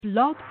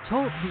Blog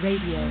Talk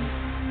Radio.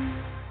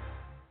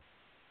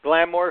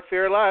 Glamour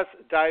Fearless,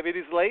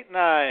 Diabetes Late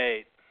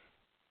Night.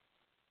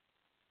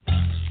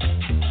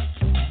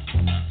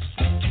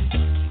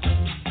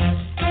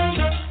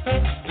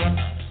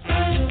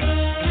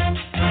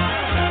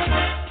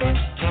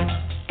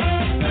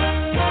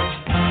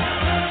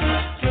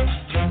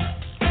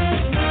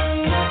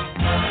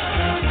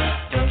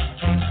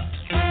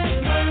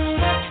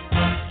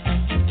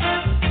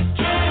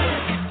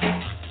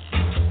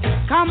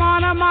 Come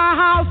on to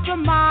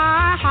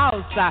my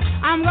house,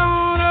 I'm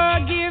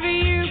gonna give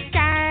you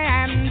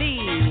candy.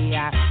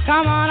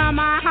 Come on to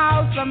my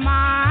house,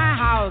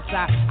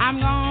 I'm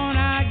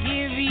gonna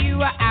give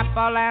you an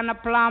apple and a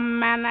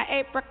plum and an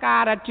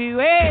apricot or two.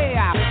 Hey,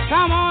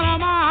 come on to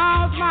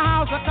my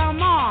house,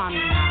 come on.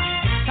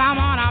 Come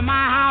on to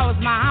my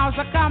house,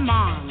 come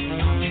on.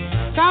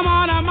 Come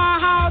on to my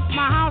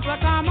house,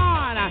 come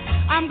on.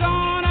 I'm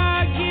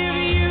gonna give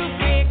you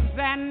figs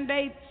and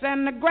dates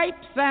and the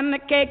grapes and the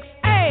cakes.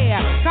 Hey,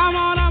 come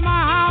on to my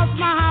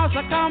house,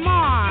 come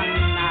on.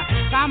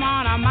 Come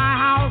on to my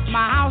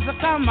house,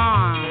 come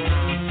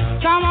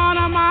on. Come on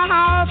to my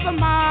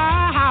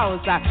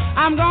house,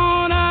 I'm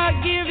gonna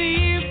give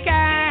you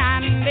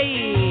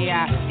candy.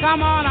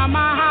 Come on to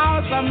my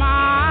house,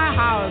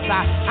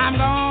 I'm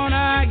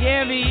gonna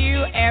give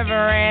you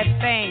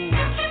everything.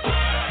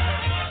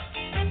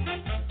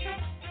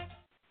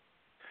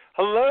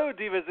 Hello,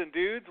 divas and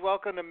dudes.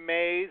 Welcome to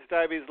May's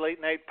Diabetes Late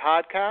Night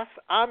Podcast.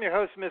 I'm your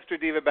host, Mr.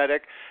 Divabetic,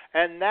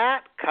 and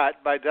that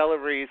cut by Della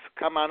Reese,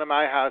 Come On to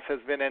My House, has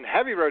been in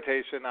heavy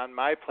rotation on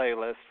my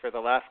playlist for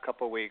the last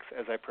couple weeks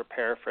as I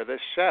prepare for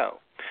this show.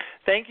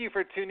 Thank you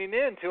for tuning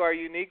in to our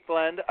unique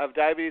blend of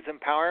diabetes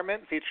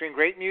empowerment featuring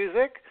great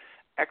music,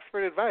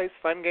 expert advice,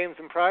 fun games,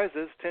 and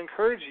prizes to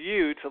encourage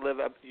you to live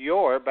up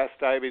your best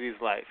diabetes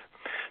life.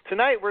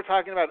 Tonight, we're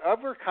talking about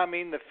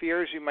overcoming the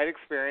fears you might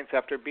experience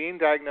after being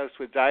diagnosed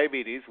with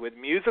diabetes with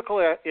musical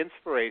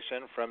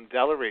inspiration from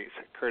Della Reese,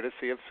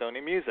 courtesy of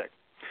SONY Music.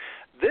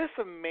 This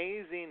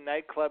amazing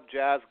nightclub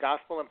jazz,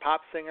 gospel, and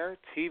pop singer,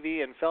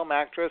 TV and film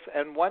actress,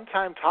 and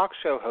one-time talk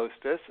show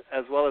hostess,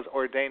 as well as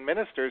ordained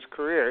minister's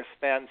career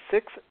spanned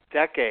 6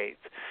 decades.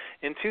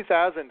 In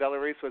 2000, Della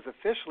Reese was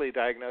officially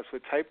diagnosed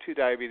with type 2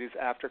 diabetes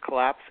after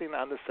collapsing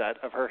on the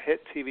set of her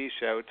hit TV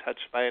show,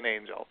 Touched by an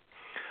Angel.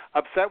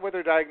 Upset with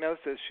her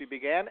diagnosis, she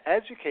began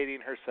educating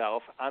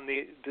herself on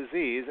the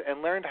disease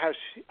and learned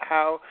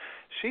how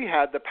she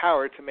had the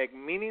power to make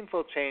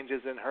meaningful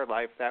changes in her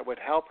life that would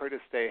help her to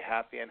stay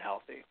happy and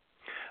healthy.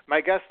 My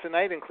guests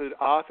tonight include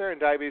author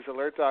and diabetes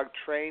alert dog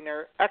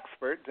trainer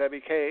expert Debby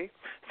Kay,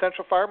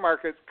 Central Farm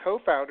Market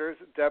co-founders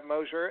Debra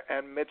Moser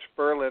and Mitch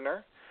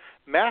Berliner,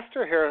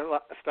 master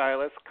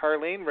hairstylist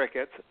Karline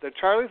Ricketts, the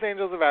Charlie's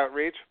Angels of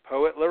Outreach,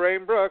 poet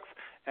Lorraine Brooks,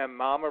 and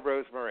Mama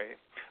Rosemary.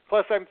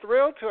 Plus, I'm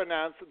thrilled to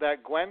announce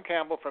that Gwen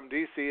Campbell from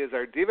D.C. is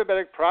our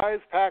Divabetic Prize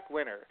Pack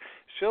winner.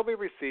 She'll be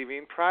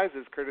receiving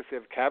prizes courtesy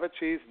of Cabot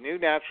Cheese, New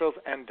Naturals,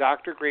 and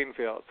Dr.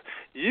 Greenfields.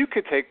 You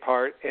could take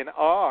part in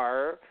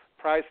our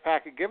prize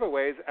pack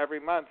giveaways every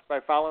month by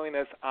following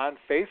us on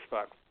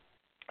Facebook.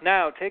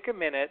 Now, take a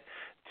minute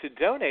to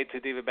donate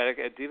to Divabetic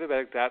at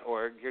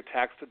divabetic.org. Your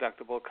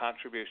tax-deductible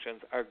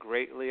contributions are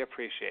greatly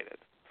appreciated.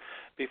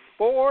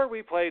 Before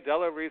we play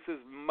Della Reese's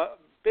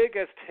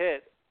biggest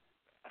hit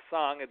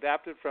song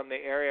adapted from the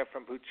aria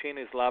from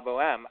Puccini's La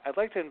Boheme, I'd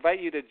like to invite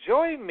you to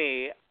join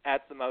me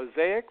at the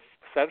Mosaic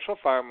Central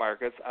Farm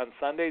Markets on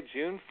Sunday,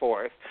 June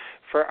 4th,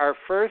 for our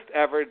first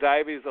ever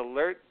Diabetes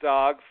Alert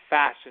Dog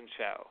fashion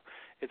show.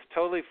 It's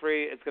totally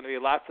free. It's going to be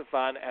lots of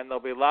fun, and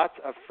there'll be lots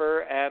of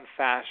fur and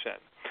fashion.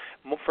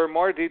 For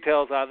more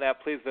details on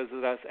that, please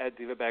visit us at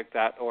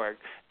divabetic.org.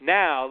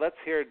 Now, let's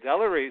hear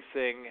Della Reese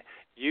sing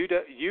You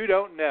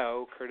Don't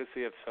Know,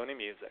 courtesy of SONY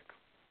Music.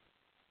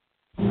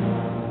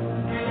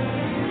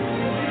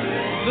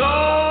 Don't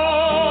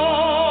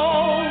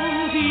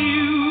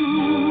you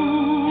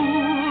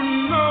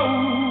know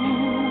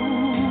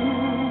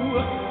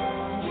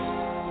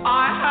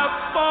I have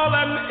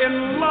fallen in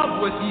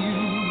love with you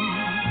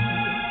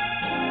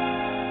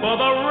for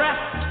the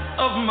rest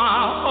of my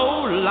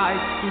whole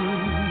life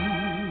through?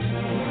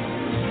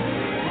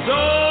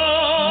 Don't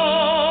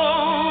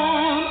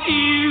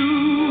you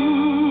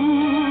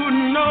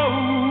know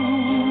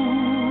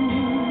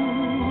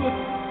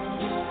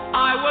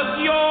I was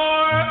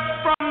yours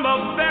from the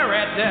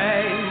very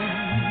day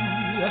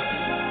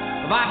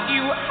that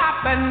you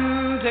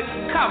happened to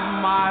come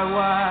my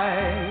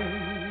way?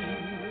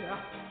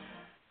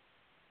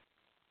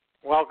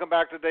 Welcome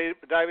back to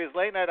Diabetes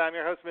Late Night. I'm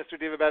your host, Mr.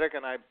 Divabetic,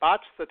 and I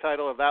botched the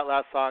title of that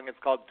last song. It's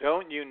called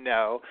Don't You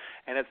Know,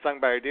 and it's sung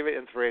by our diva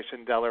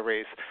inspiration, Della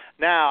Reese.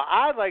 Now,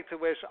 I'd like to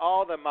wish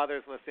all the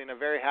mothers listening a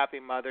very happy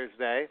Mother's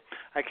Day.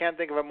 I can't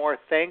think of a more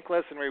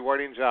thankless and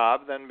rewarding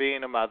job than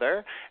being a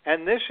mother.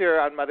 And this year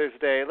on Mother's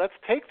Day, let's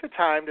take the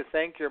time to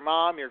thank your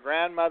mom, your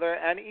grandmother,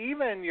 and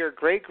even your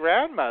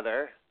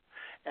great-grandmother,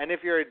 And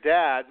if you're a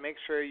dad, make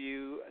sure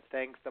you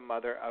thank the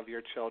mother of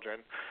your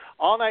children.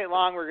 All night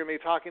long, we're going to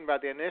be talking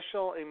about the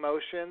initial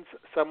emotions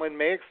someone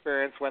may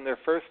experience when they're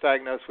first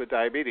diagnosed with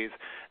diabetes.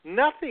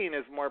 Nothing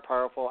is more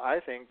powerful, I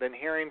think, than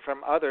hearing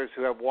from others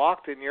who have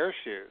walked in your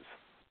shoes.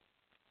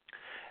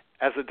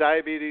 As the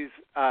diabetes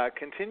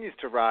continues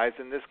to rise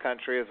in this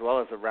country as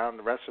well as around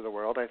the rest of the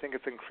world, I think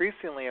it's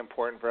increasingly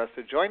important for us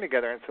to join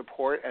together and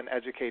support and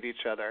educate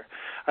each other.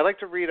 I'd like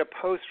to read a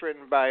post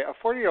written by a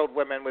 40-year-old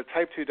woman with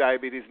type 2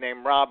 diabetes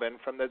named Robin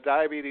from the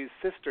Diabetes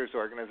Sisters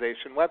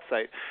Organization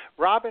website.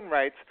 Robin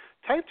writes,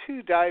 "Type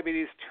 2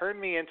 diabetes turned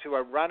me into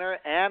a runner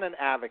and an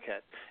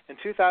advocate. In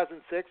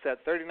 2006,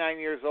 at 39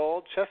 years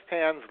old, chest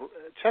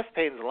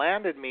pains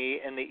landed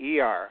me in the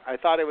ER. I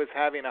thought I was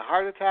having a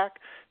heart attack.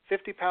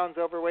 50 pounds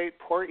overweight,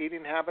 poor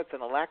eating habits,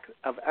 and a lack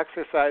of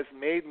exercise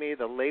made me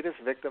the latest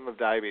victim of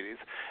diabetes.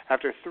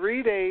 After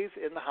 3 days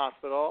in the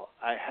hospital,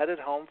 I headed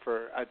home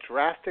for a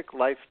drastic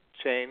life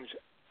change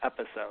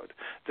episode.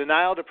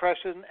 Denial,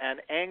 depression,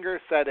 and anger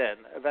set in.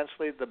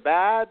 Eventually, the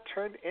bad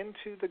turned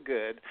into the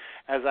good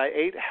as I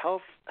ate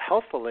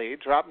healthfully,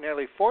 dropped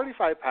nearly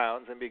 45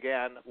 pounds, and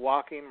began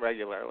walking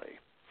regularly.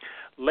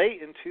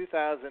 Late in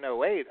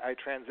 2008, I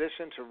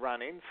transitioned to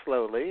running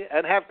slowly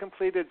and have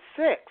completed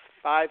 6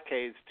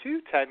 5Ks,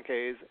 2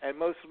 10Ks, and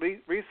most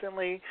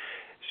recently,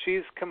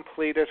 she's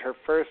completed her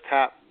first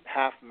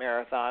half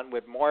marathon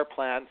with more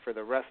planned for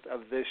the rest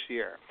of this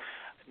year.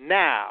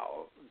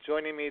 Now,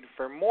 joining me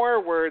for more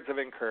words of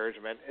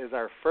encouragement is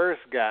our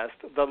first guest,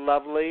 the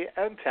lovely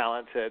and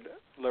talented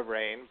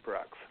Lorraine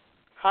Brooks.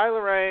 Hi,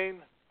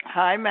 Lorraine.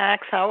 Hi,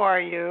 Max. How are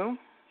you?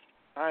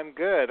 I'm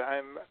good.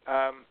 I'm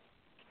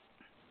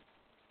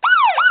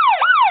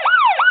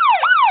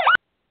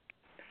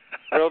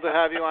thrilled to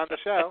have you on the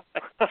show.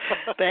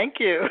 Thank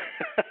you.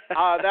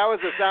 That was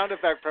a sound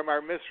effect from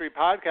our mystery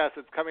podcast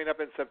that's coming up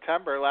in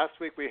September. Last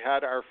week we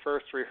had our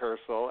first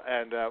rehearsal,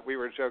 and we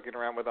were joking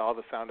around with all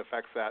the sound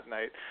effects that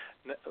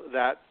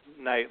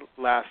night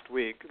last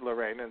week,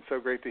 Lorraine, and so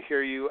great to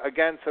hear you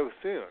again so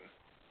soon.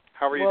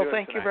 How are you doing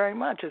thank tonight? you very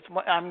much.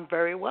 I'm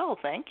very well,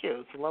 thank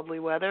you. It's lovely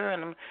weather,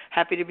 and I'm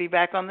happy to be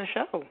back on the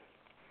show.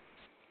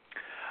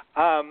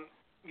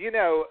 You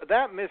know,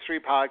 that mystery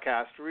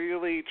podcast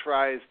really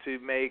tries to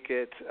make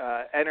it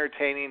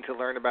entertaining to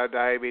learn about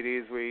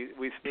diabetes.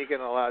 We sneak in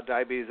a lot of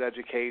diabetes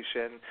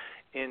education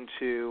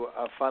into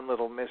a fun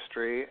little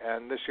mystery,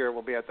 and this year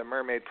we'll be at the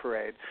Mermaid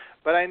Parade.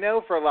 But I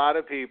know for a lot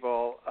of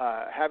people,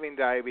 having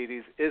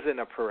diabetes isn't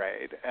a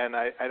parade, and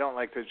I don't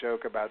like to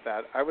joke about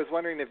that. I was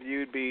wondering if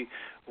you'd be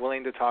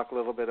willing to talk a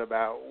little bit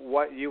about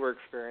what you were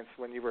experienced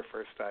when you were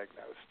first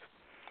diagnosed.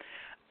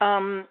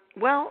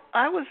 Well,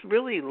 I was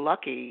really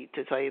lucky,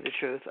 to tell you the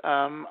truth.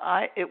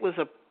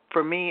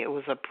 For me, it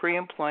was a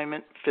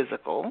pre-employment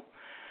physical.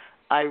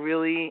 I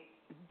really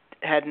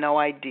had no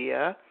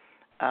idea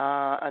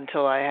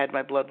until I had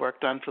my blood work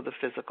done for the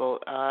physical.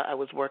 I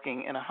was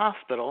working in a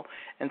hospital,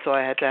 and so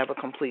I had to have a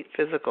complete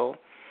physical.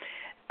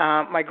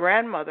 My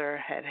grandmother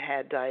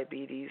had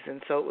diabetes,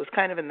 and so it was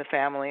kind of in the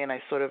family, and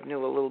I sort of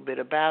knew a little bit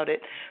about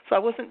it. So I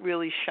wasn't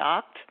really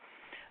shocked.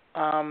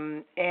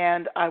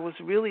 And I was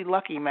really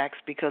lucky, Max,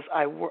 because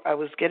I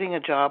was getting a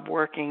job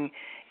working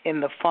in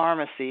the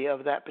pharmacy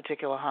of that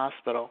particular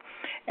hospital.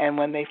 And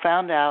when they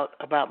found out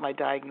about my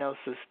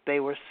diagnosis,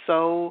 they were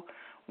so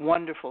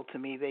wonderful to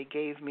me. They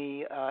gave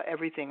me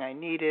everything I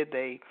needed.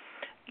 They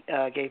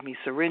gave me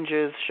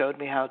syringes, showed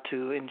me how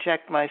to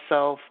inject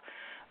myself,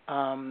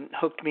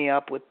 hooked me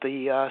up with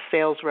the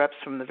sales reps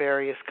from the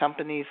various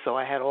companies, so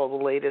I had all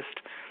the latest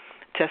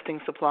testing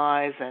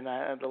supplies and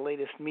the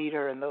latest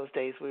meter. In those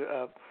days,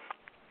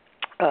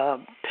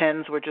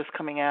 pens were just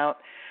coming out.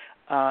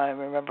 I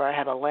remember I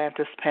had a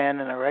Lantus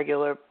pen and a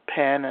regular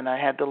pen, and I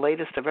had the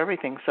latest of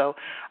everything. So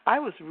I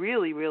was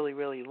really, really,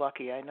 really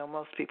lucky. I know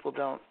most people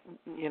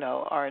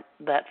aren't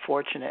that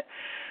fortunate.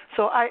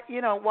 So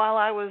while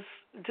I was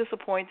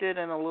disappointed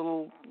and a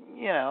little,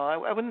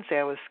 I wouldn't say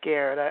I was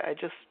scared. I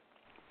just,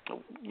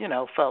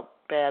 felt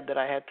bad that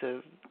I had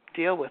to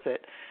deal with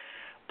it.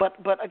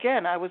 But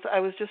again, I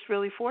was just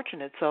really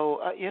fortunate. So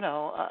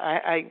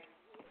I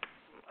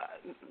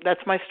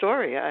that's my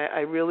story.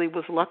 I really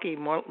was lucky,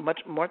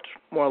 much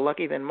more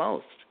lucky than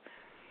most.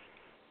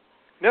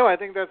 No, I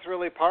think that's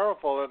really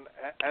powerful, and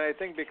I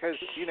think because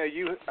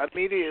you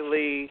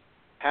immediately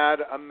had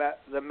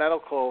the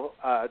medical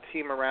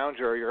team around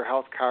you, or your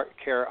health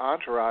care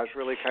entourage,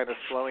 really kind of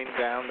slowing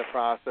down the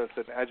process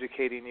and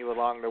educating you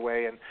along the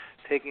way and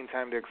taking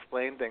time to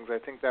explain things. I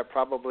think that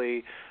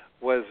probably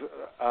was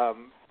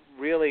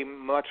really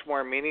much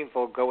more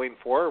meaningful going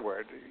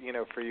forward,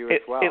 for you as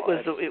well.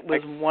 It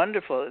was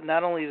wonderful.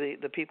 Not only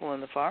the people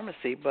in the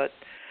pharmacy, but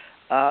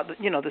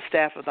the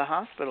staff of the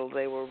hospital.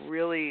 They were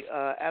really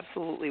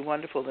absolutely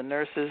wonderful. The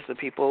nurses, the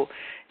people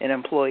in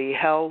employee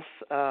health,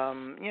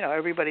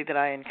 everybody that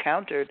I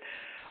encountered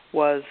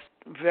was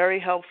very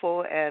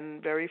helpful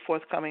and very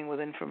forthcoming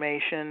with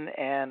information.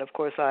 And of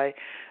course, I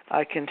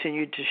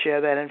continued to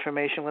share that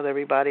information with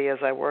everybody as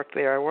I worked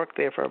there. I worked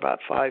there for about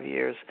 5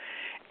 years.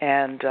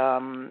 And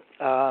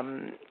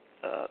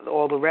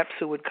all the reps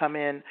who would come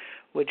in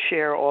would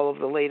share all of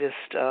the latest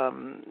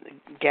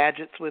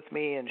gadgets with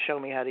me and show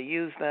me how to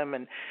use them,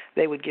 and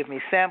they would give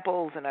me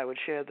samples, and I would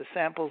share the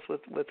samples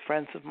with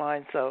friends of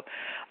mine. So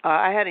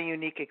I had a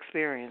unique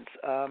experience,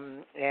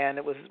 and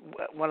it was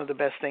one of the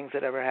best things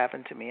that ever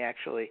happened to me,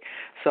 actually.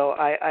 So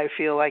I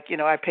feel like,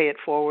 I pay it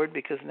forward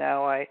because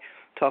now I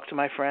talk to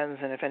my friends,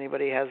 and if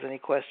anybody has any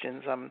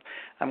questions,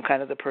 I'm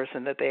kind of the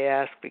person that they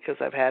ask because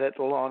I've had it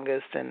the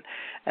longest, and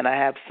I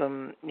have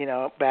some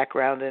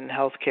background in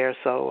healthcare.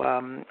 So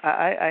I'm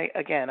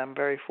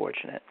very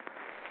fortunate.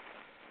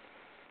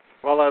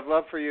 Well, I'd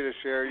love for you to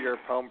share your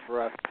poem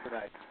for us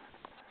tonight.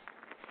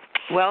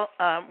 Well,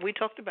 we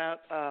talked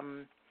about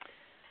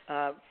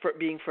for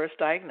being first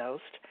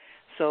diagnosed.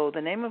 So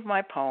the name of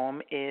my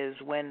poem is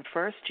When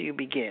First You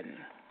Begin.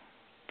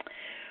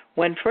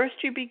 When first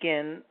you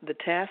begin, the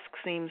task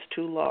seems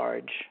too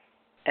large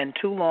and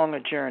too long a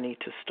journey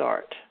to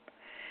start.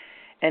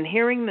 And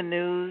hearing the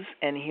news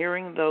and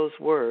hearing those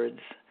words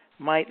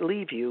might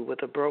leave you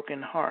with a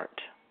broken heart.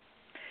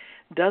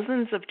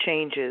 Dozens of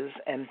changes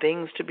and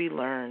things to be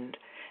learned,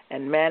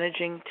 and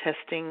managing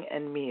testing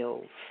and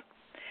meals,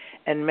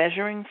 and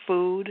measuring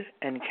food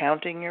and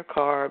counting your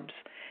carbs,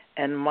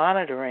 and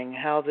monitoring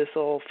how this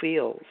all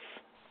feels.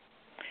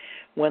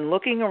 When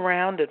looking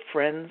around at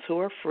friends who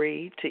are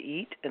free to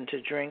eat and to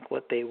drink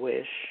what they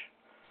wish,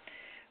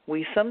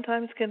 we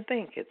sometimes can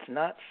think it's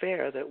not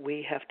fair that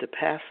we have to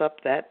pass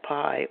up that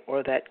pie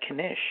or that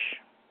knish.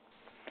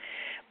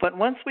 But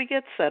once we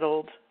get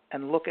settled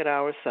and look at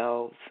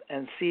ourselves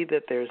and see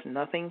that there's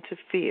nothing to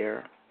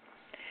fear,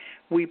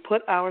 we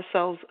put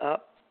ourselves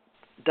up,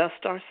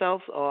 dust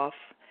ourselves off,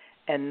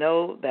 and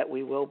know that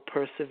we will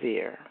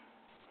persevere.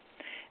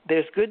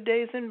 There's good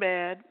days and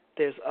bad,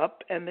 there's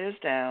up and there's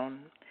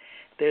down.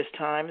 There's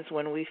times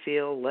when we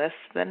feel less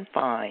than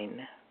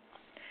fine,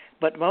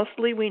 but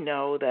mostly we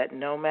know that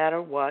no matter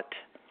what,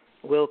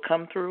 we'll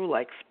come through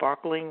like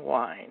sparkling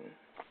wine.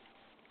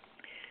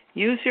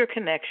 Use your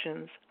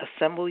connections,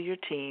 assemble your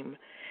team,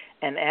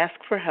 and ask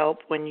for help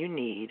when you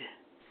need.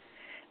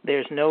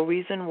 There's no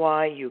reason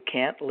why you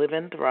can't live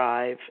and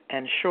thrive,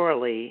 and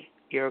surely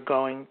you're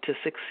going to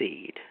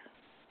succeed.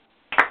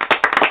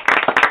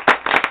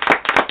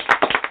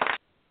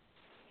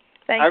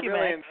 Thank you,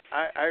 Max.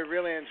 I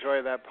really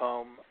enjoy that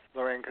poem,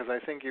 Lorraine, because I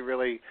think you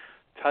really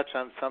touch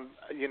on some,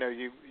 you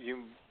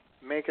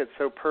make it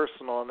so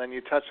personal, and then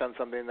you touch on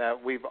something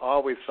that we've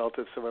always felt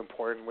is so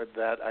important with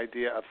that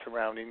idea of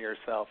surrounding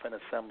yourself and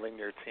assembling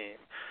your team.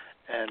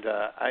 And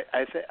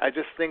I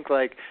just think,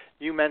 like,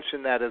 you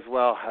mentioned that as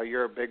well, how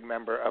you're a big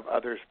member of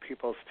other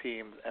people's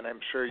teams, and I'm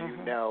sure you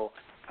know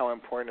how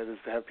important it is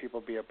to have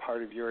people be a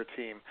part of your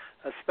team,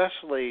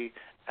 especially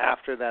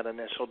after that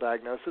initial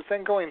diagnosis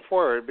and going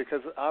forward,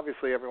 because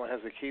obviously everyone has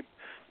to keep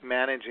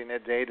managing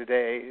it day to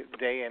day,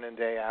 day in and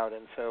day out.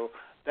 And so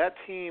that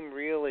team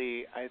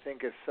really, I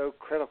think, is so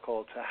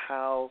critical to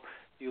how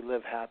you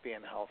live happy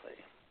and healthy.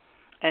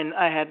 And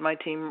I had my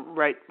team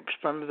right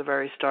from the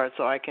very start,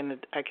 so I can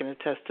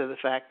attest to the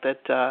fact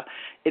that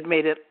it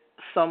made it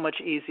so much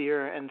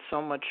easier and so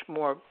much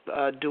more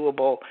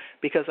doable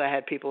because I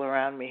had people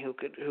around me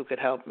who could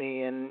help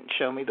me and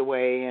show me the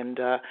way. And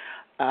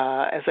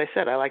as I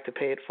said, I like to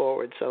pay it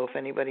forward. So if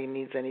anybody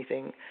needs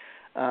anything,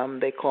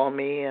 they call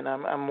me, and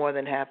I'm more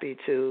than happy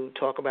to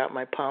talk about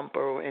my pump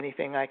or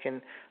anything I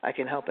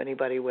can help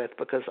anybody with,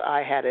 because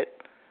I had it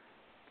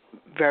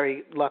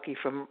very lucky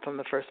from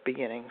the first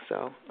beginning.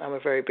 So I'm a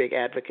very big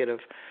advocate of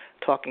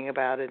talking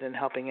about it and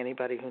helping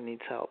anybody who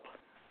needs help.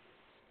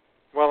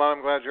 Well,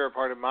 I'm glad you're a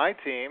part of my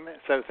team,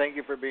 so thank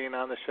you for being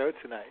on the show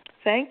tonight.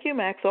 Thank you,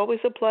 Max. Always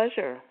a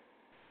pleasure.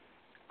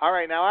 All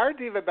right, now our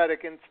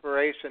diabetic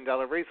inspiration,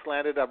 Della Reese,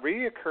 landed up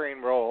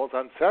reoccurring roles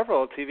on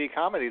several TV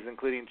comedies,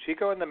 including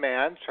Chico and the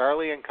Man,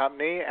 Charlie and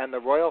Company, and The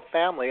Royal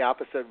Family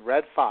opposite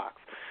Red Fox.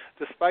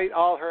 Despite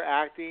all her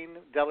acting,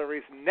 Della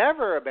Reese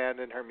never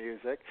abandoned her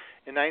music.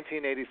 In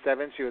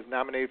 1987, she was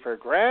nominated for a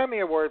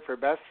Grammy Award for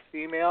Best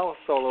Female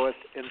Soloist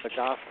in the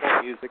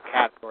Gospel Music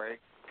category.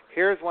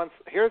 Here's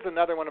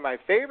another one of my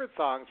favorite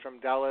songs from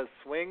Della's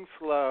Swing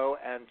Slow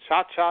and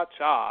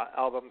Cha-Cha-Cha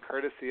album,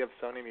 courtesy of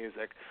SONY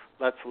Music.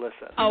 Let's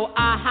listen. Oh,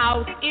 a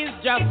house is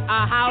just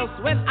a house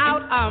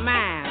without a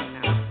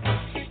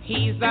man.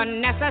 He's a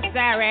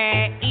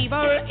necessary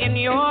evil in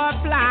your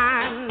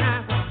plan.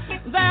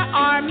 There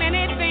are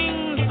many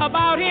things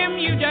about him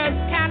you just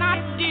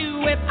cannot do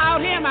without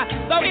him.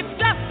 So it's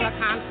just a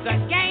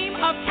constant game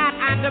of cat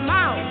and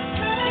mouse.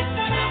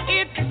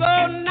 It's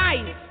so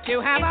nice to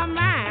have a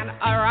man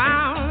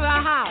around the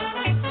house.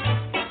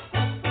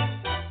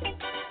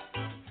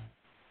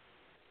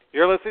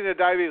 You're listening to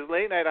Diabetes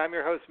Late Night. I'm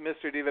your host,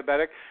 Mr.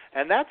 Diabetic,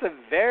 and that's a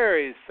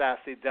very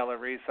sassy Della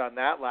Reese on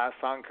that last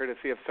song,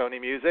 courtesy of SONY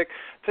Music.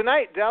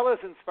 Tonight, Della's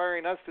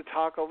inspiring us to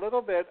talk a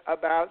little bit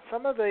about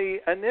some of the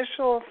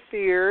initial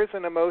fears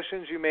and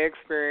emotions you may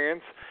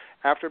experience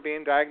after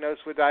being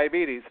diagnosed with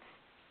diabetes.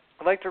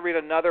 I'd like to read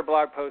another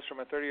blog post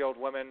from a 30-year-old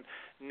woman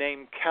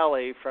named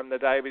Kelly from the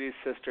Diabetes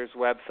Sisters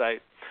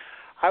website.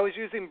 I was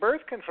using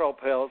birth control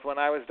pills when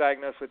I was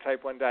diagnosed with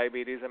type 1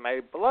 diabetes, and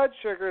my blood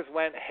sugars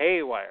went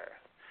haywire.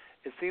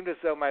 It seemed as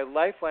though my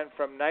life went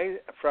from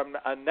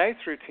a nice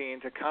routine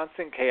to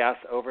constant chaos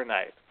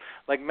overnight.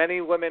 Like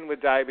many women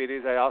with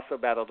diabetes, I also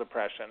battle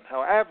depression.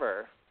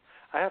 However,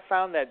 I have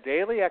found that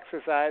daily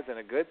exercise and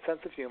a good sense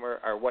of humor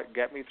are what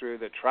get me through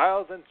the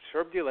trials and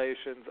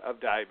tribulations of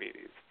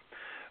diabetes.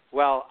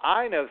 Well,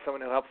 I know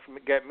someone who helps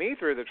get me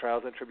through the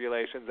trials and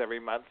tribulations every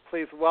month.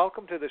 Please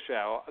welcome to the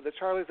show the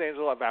Charlie's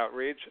Angel of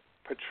Outreach,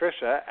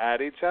 Patricia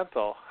Addie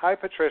Gentle. Hi,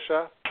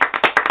 Patricia.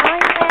 Hi,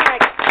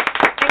 Meg.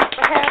 Thanks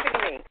for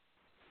having me.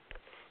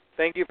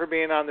 Thank you for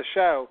being on the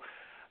show.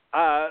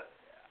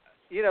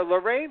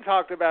 Lorraine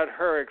talked about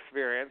her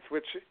experience,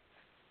 which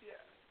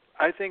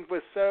I think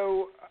was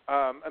so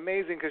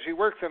amazing because she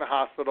works in a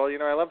hospital.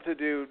 I love to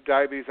do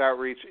diabetes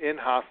outreach in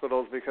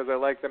hospitals because I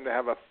like them to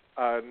have a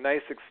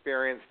nice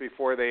experience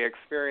before they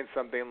experience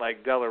something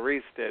like Della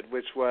Reese did,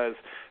 which was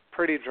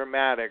pretty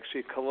dramatic.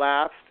 She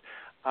collapsed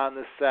on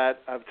the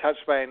set of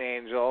Touched by an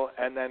Angel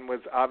and then was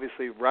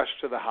obviously rushed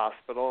to the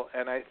hospital.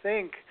 And I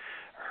think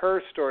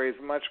her story is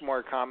much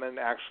more common,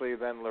 actually,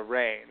 than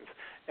Lorraine's.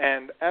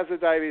 And as a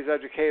diabetes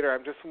educator,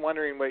 I'm just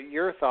wondering what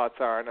your thoughts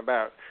are and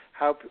about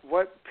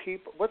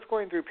what's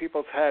going through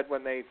people's head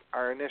when they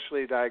are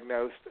initially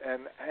diagnosed,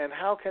 and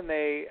how can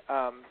they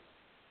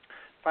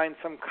find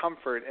some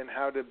comfort in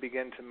how to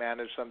begin to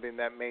manage something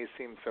that may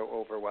seem so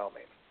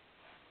overwhelming.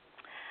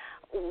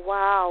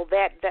 Wow,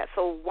 that's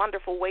a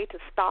wonderful way to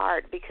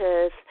start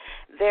because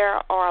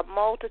there are a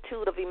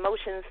multitude of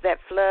emotions that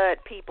flood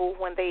people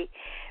when they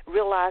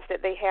realize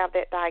that they have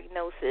that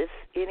diagnosis,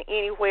 in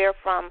anywhere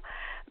from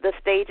the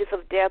stages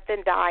of death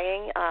and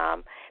dying,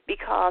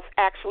 because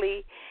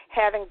actually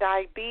having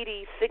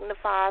diabetes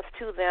signifies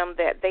to them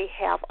that they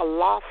have a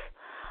loss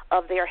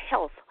of their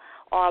health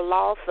or a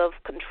loss of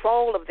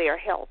control of their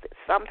health.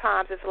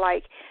 Sometimes it's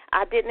like,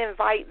 I didn't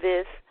invite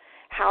this.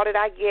 How did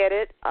I get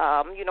it?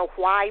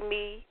 Why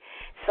me?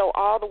 So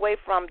all the way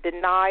from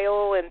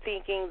denial and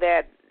thinking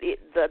that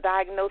the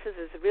diagnosis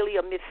is really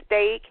a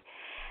mistake,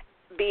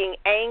 being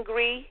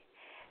angry,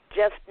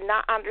 just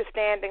not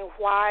understanding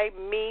why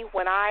me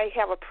when I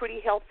have a pretty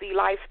healthy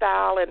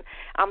lifestyle and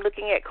I'm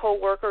looking at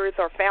coworkers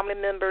or family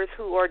members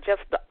who are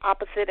just the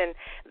opposite and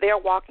they're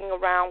walking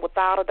around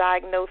without a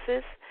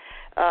diagnosis.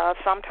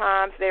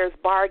 Sometimes there's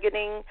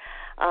bargaining.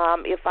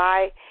 If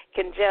I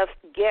can just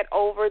get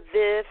over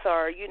this,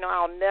 or,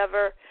 I'll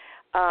never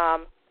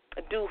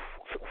do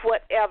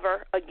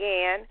whatever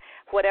again,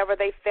 whatever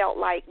they felt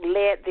like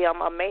led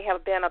them or may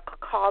have been a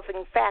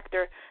causing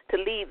factor to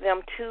lead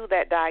them to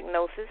that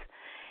diagnosis.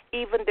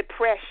 Even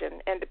depression.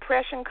 And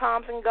depression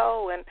comes and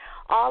go, and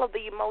all of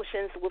the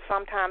emotions will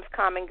sometimes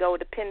come and go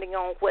depending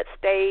on what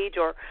stage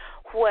or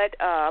what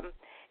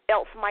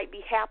else might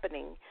be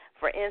happening.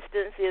 For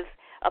instance, if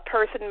a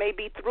person may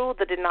be through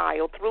the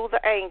denial, through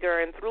the anger,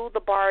 and through the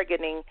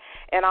bargaining,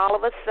 and all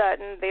of a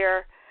sudden they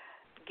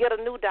get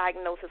a new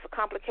diagnosis, a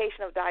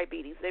complication of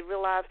diabetes. They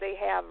realize they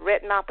have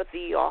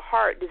retinopathy or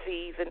heart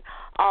disease, and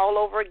all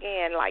over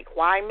again, like,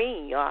 why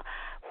me?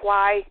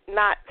 Why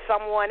not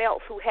someone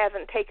else who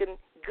hasn't taken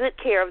good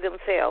care of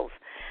themselves?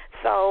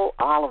 So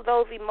all of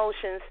those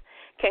emotions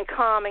can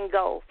come and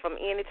go from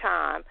any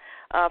time,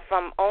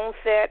 from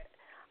onset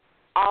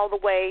all the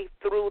way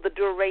through the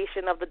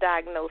duration of the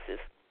diagnosis.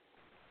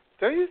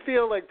 Don't you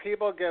feel like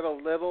people get a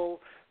little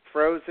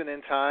frozen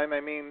in time?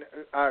 I mean,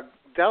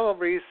 Della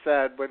Reese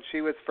said when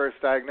she was first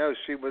diagnosed,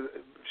 she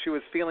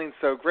was feeling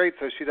so great,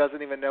 so she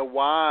doesn't even know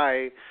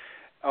why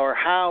or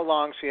how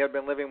long she had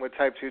been living with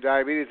type 2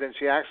 diabetes, and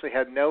she actually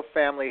had no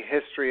family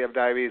history of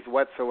diabetes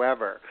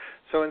whatsoever.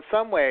 So in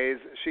some ways,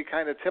 she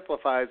kind of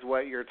typifies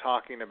what you're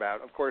talking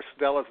about. Of course,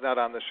 Della's not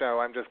on the show.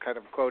 I'm just kind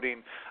of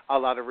quoting a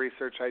lot of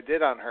research I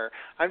did on her.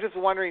 I'm just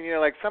wondering,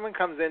 like someone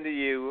comes into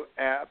you,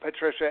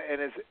 Patricia, and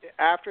is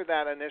after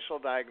that initial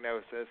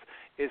diagnosis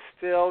is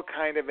still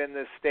kind of in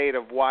this state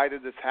of why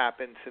did this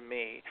happen to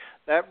me?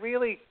 That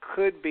really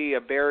could be a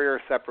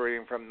barrier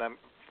separating from them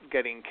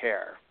getting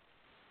care.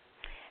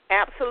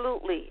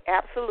 Absolutely,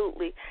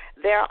 absolutely.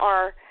 There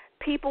are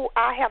people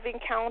I have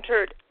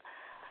encountered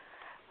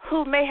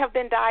who may have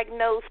been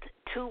diagnosed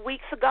 2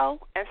 weeks ago,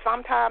 and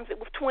sometimes it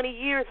was 20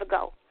 years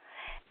ago.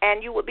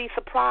 And you would be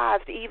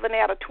surprised, even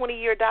at a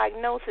 20-year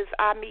diagnosis,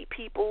 I meet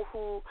people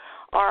who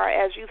are,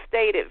 as you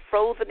stated,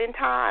 frozen in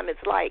time.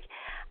 It's like,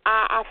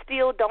 I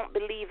still don't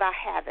believe I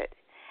have it.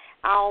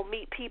 I'll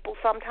meet people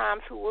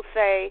sometimes who will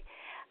say,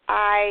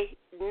 I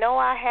know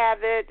I have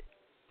it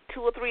 2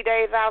 or 3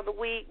 days out of the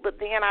week, but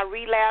then I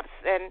relapse,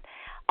 and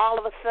all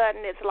of a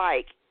sudden it's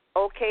like,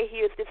 okay,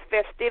 here's this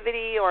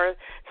festivity or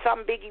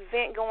some big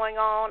event going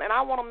on, and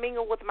I want to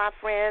mingle with my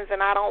friends,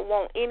 and I don't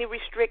want any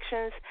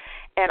restrictions,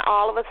 and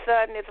all of a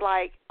sudden it's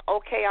like,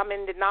 okay, I'm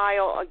in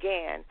denial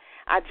again.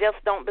 I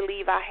just don't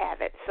believe I have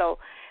it. So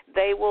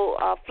they will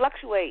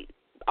fluctuate.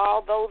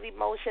 All those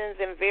emotions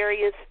and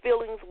various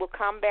feelings will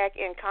come back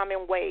and come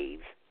in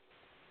waves.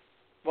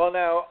 Well,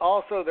 now,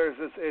 also there's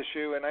this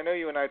issue, and I know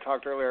you and I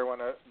talked earlier. I want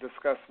to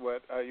discuss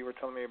what you were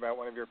telling me about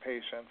one of your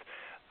patients.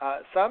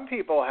 some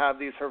people have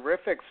these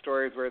horrific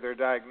stories where they're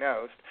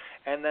diagnosed,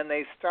 and then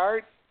they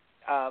start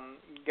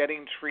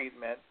getting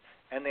treatment,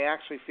 and they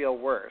actually feel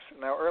worse.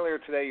 Now, earlier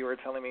today you were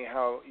telling me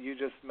how you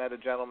just met a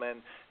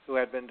gentleman who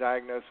had been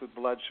diagnosed with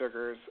blood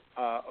sugars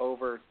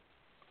over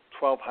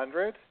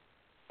 1,200.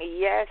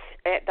 Yes,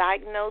 at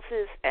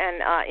diagnosis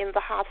and in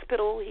the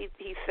hospital,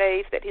 he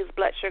says that his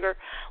blood sugar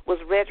was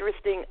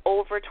registering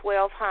over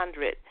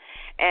 1,200.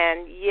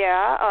 And,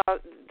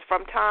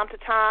 from time to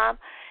time,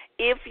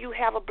 if you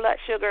have a blood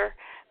sugar,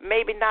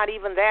 maybe not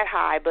even that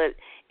high, but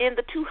in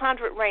the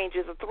 200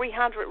 ranges or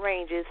 300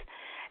 ranges,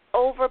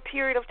 over a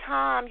period of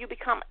time, you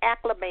become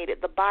acclimated.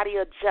 The body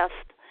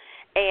adjusts,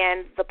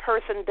 and the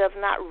person does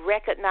not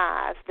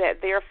recognize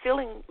that they're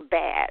feeling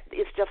bad.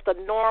 It's just a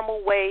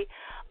normal way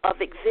of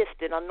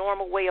existing, a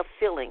normal way of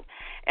feeling.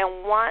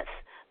 And once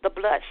the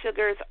blood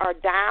sugars are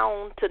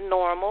down to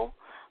normal,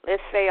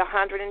 let's say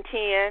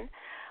 110,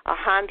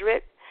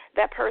 100,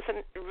 that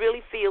person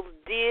really feels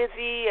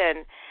dizzy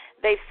and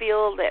they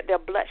feel that their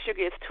blood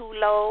sugar is too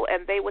low,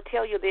 and they will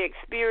tell you they're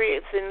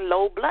experiencing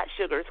low blood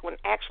sugars when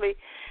actually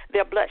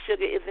their blood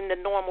sugar is in the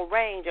normal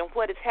range. And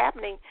what is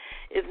happening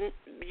is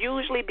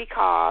usually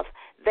because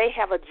they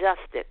have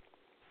adjusted.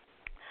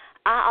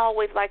 I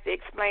always like to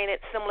explain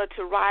it similar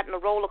to riding a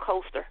roller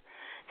coaster.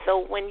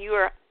 So when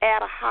you're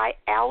at a high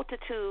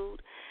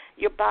altitude,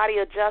 your body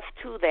adjusts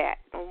to that.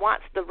 And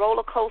once the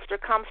roller coaster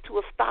comes to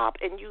a stop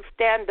and you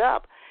stand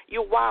up,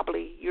 you're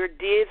wobbly, you're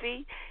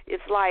dizzy.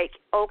 It's like,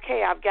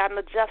 okay, I've gotten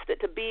adjusted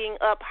to being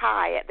up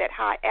high at that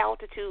high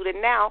altitude, and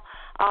now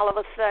all of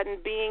a sudden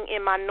being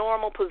in my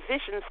normal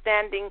position,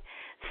 standing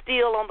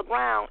still on the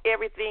ground,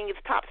 everything is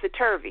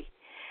topsy-turvy.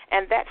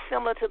 And that's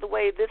similar to the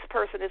way this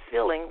person is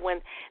feeling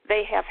when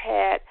they have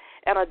had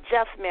an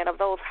adjustment of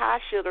those high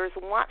sugars.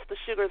 Once the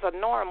sugars are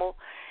normal,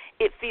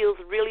 it feels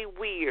really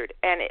weird,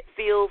 and it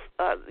feels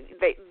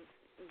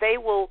they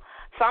will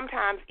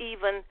sometimes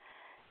even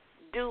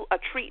do a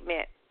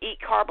treatment, eat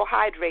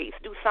carbohydrates,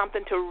 do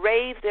something to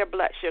raise their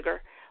blood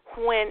sugar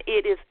when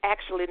it is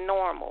actually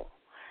normal.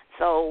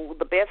 So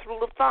the best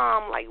rule of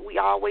thumb, like we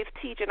always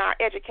teach in our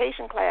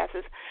education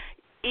classes,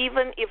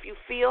 even if you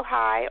feel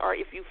high or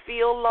if you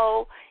feel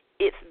low,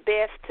 it's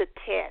best to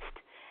test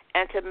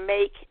and to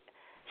make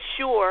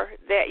sure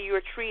that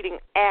you're treating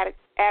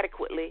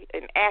adequately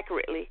and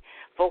accurately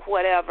for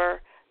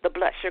whatever the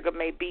blood sugar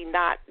may be,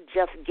 not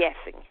just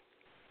guessing.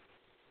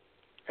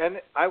 And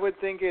I would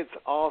think it's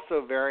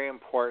also very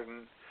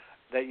important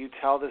that you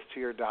tell this to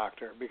your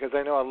doctor, because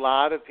I know a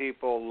lot of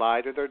people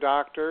lie to their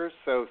doctors.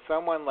 So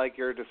someone like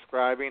you're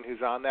describing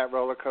who's on that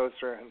roller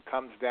coaster and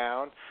comes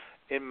down,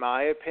 in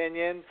my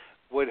opinion,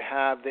 would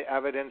have the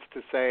evidence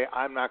to say,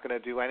 I'm not going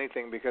to do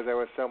anything because I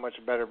was so much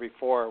better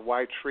before.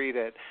 Why treat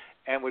it?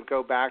 And would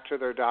go back to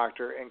their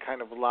doctor and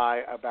kind of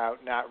lie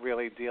about not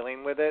really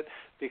dealing with it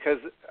because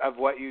of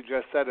what you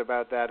just said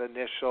about that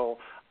initial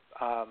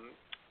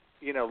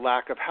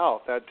lack of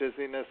health, that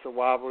dizziness, the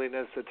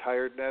wobbliness, the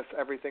tiredness,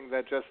 everything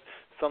that just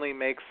suddenly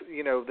makes,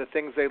 the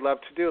things they love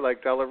to do,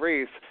 like Della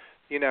Reese,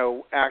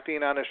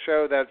 acting on a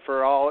show that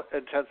for all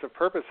intents and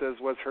purposes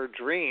was her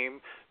dream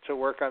to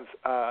work on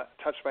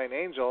Touched by an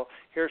Angel.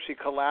 Here she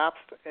collapsed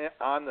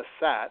on the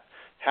set,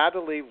 had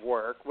to leave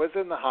work, was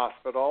in the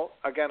hospital.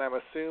 Again, I'm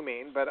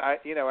assuming, but I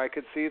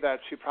could see that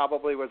she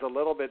probably was a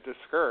little bit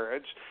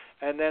discouraged.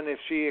 And then if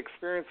she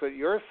experienced what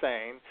you're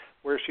saying,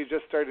 where she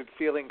just started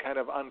feeling kind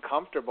of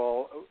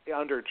uncomfortable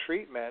under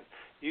treatment,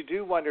 you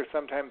do wonder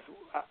sometimes,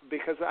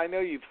 because I know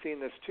you've seen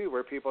this too,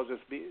 where people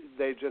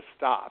they just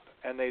stop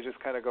and they just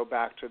kind of go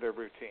back to their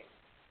routine.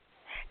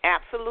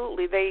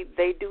 Absolutely.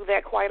 They do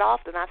that quite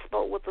often. I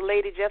spoke with a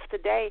lady just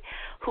today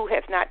who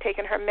has not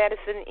taken her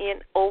medicine in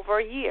over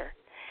a year.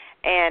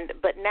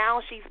 But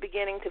now she's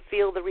beginning to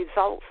feel the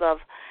results of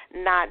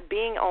not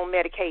being on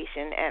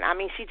medication. And,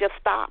 she just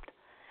stopped.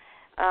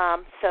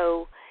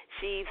 So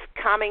she's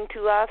coming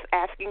to us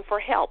asking for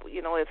help.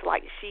 It's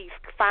like she's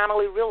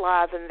finally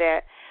realizing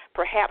that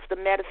perhaps the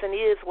medicine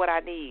is what I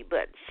need,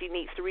 but she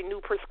needs to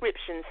renew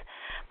prescriptions.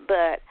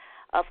 But,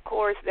 of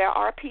course, there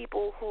are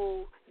people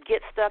who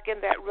get stuck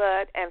in that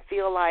rut and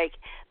feel like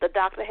the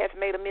doctor has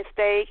made a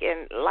mistake.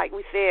 And like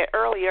we said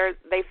earlier,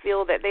 they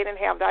feel that they didn't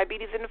have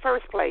diabetes in the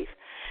first place.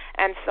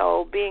 And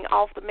so being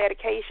off the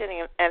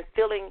medication and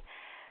feeling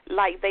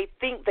like they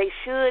think they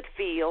should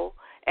feel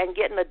and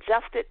getting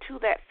adjusted to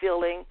that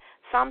feeling,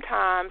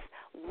 sometimes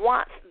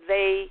once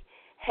they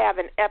have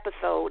an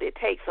episode, it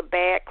takes a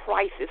bad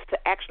crisis to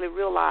actually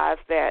realize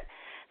that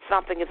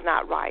something is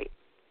not right.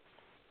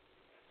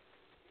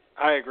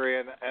 I agree,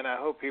 and I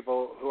hope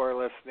people who are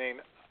listening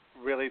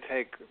really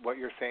take what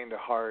you're saying to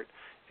heart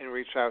and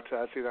reach out to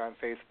us either on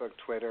Facebook,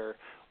 Twitter,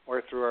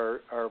 or through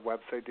our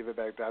website,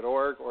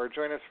 divabag.org, or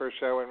join us for a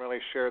show and really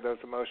share those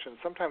emotions.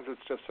 Sometimes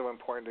it's just so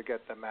important to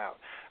get them out.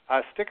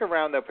 Stick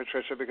around, though,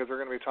 Patricia, because we're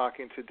going to be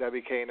talking to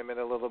Debbie Kay in a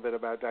minute a little bit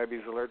about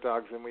diabetes alert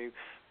dogs, and we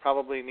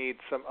probably need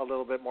a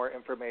little bit more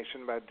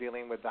information about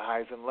dealing with the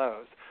highs and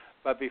lows.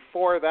 But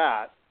before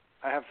that,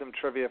 I have some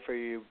trivia for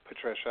you,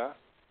 Patricia.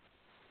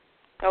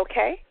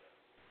 Okay.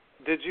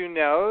 Did you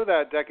know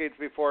that decades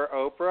before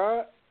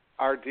Oprah,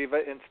 our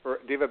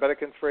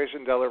diabetic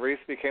inspiration, Della Reese,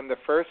 became the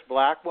first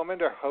black woman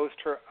to host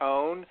her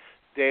own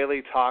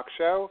daily talk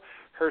show.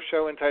 Her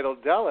show,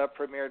 entitled Della,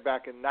 premiered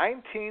back in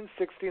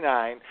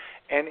 1969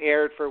 and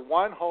aired for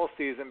one whole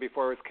season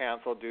before it was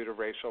canceled due to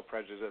racial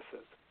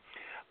prejudices.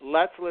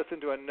 Let's listen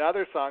to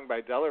another song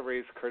by Della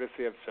Reese,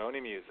 courtesy of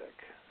SONY Music.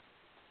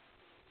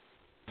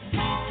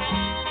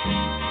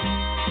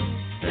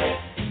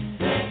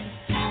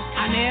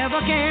 I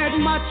never cared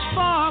much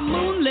for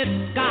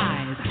moonlit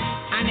skies.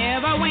 I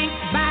never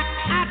winked back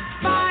at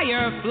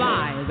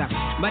fireflies.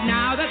 But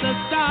now that the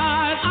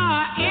stars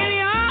are in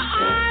your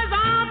eyes,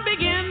 I'm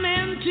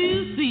beginning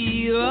to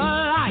see the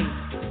light.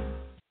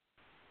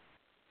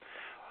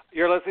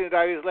 You're listening to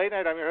Diabetes Late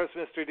Night. I'm your host,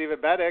 Mr.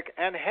 Diabetic.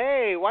 And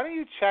hey, why don't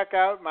you check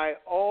out my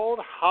old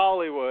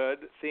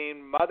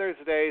Hollywood-themed Mother's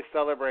Day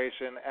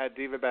celebration at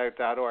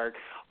divabetic.org.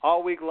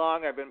 All week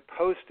long, I've been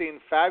posting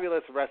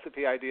fabulous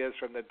recipe ideas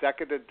from the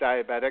decadent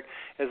diabetic,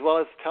 as well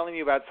as telling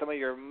you about some of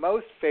your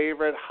most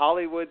favorite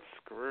Hollywood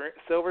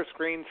silver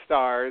screen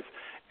stars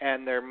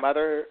and their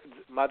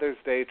Mother's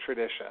Day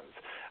traditions.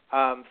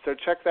 So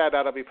check that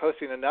out. I'll be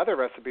posting another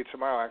recipe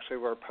tomorrow. Actually,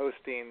 we're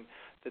posting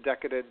the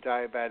Decadent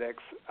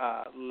Diabetics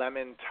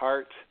lemon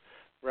tart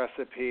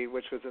recipe,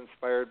 which was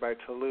inspired by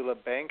Tallulah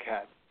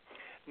Bankhead.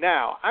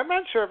 Now, I'm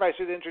not sure if I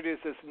should introduce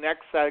this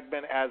next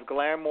segment as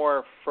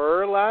Glamour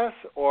Furless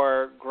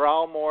or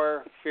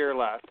Growlmore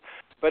Fearless.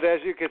 But as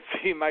you can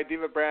see, my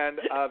diva brand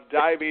of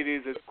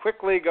diabetes is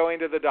quickly going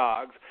to the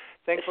dogs.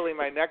 Thankfully,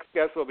 my next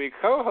guest will be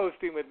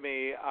co-hosting with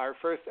me our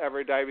first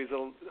ever Diabetes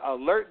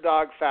Alert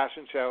Dog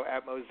fashion show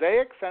at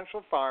Mosaic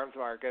Central Farms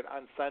Market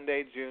on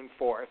Sunday, June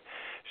 4th.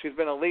 She's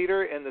been a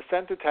leader in the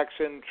scent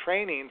detection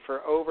training for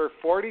over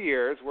 40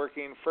 years,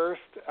 working first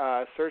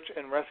search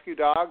and rescue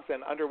dogs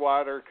and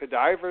underwater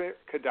cadaver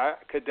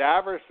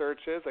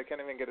searches. I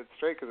can't even get it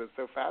straight because it's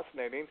so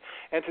fascinating.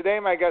 And today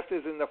my guest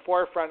is in the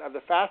forefront of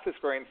the fastest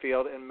growing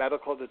field in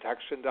medical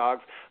detection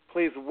dogs.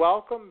 Please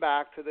welcome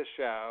back to the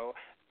show,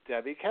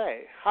 Debby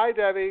Kay. Hi,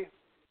 Debbie.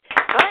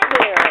 Hi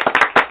there.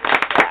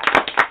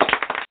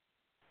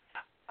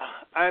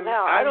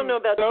 I don't know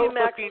about you,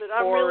 Max, but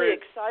I'm really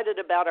excited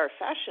about our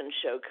fashion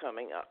show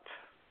coming up.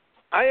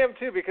 I am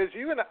too, because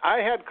I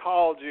had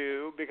called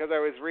you because I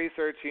was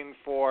researching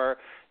for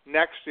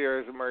next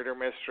year's murder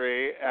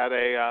mystery at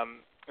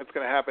it's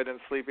going to happen in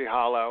Sleepy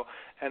Hollow,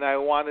 and I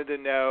wanted to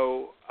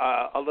know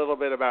a little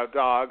bit about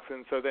dogs,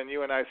 and so then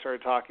you and I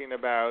started talking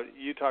about,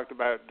 you talked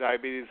about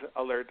diabetes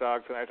alert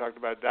dogs, and I talked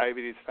about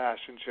diabetes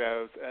fashion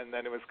shows, and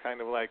then it was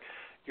kind of like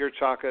your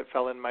chocolate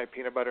fell in my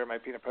peanut butter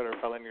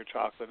fell in your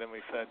chocolate, and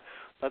we said,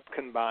 let's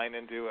combine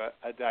and do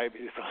a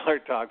diabetes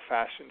alert dog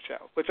fashion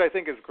show, which I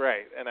think is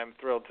great, and I'm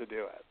thrilled to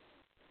do it.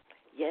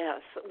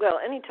 Yes. Well,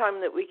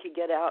 anytime that we could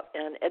get out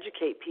and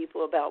educate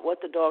people about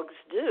what the dogs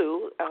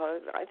do,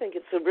 I think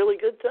it's a really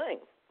good thing.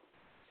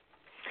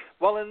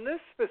 Well, in this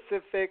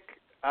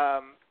specific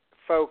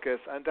focus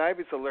on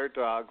diabetes alert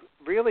dogs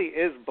really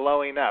is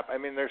blowing up. I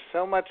mean, there's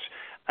so much,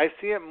 I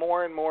see it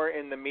more and more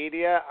in the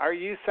media. Are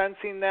you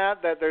sensing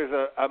that there's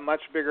a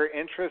much bigger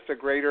interest, a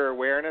greater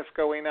awareness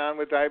going on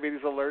with diabetes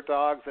alert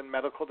dogs and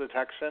medical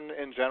detection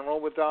in general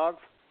with dogs?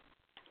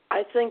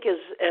 I think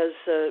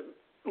as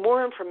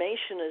more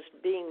information is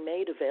being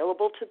made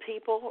available to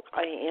people,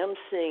 I am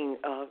seeing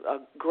a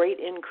great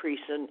increase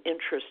in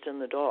interest in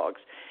the dogs.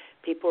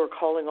 People are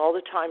calling all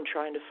the time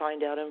trying to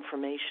find out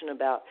information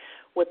about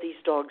what these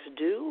dogs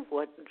do,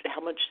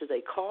 how much do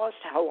they cost,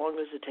 how long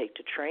does it take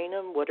to train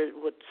them, what's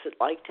it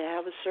like to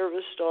have a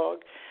service dog.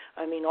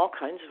 I mean, all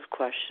kinds of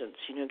questions.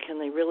 Can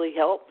they really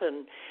help,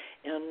 and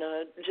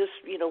just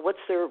what's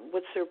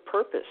their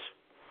purpose?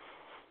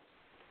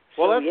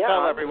 Well, let's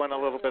tell everyone a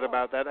little bit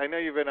about that. I know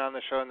you've been on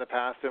the show in the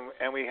past,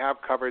 and we have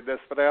covered this,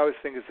 but I always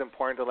think it's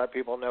important to let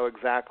people know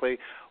exactly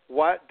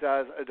what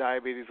does a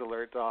diabetes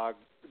alert dog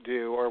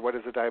do, or what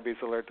is a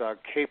diabetes alert dog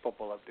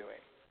capable of doing?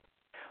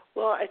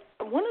 Well,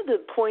 one of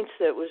the points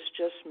that was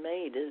just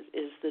made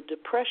is the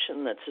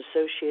depression that's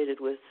associated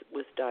with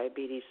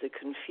diabetes, the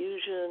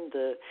confusion,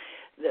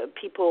 the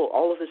people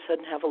all of a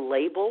sudden have a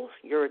label,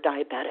 you're a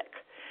diabetic,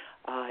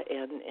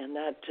 and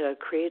that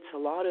creates a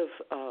lot of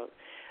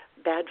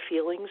bad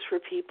feelings for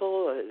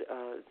people.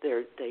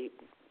 They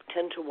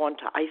tend to want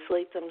to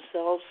isolate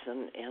themselves,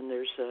 and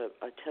there's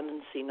a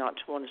tendency not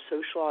to want to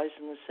socialize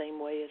in the same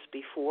way as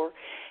before.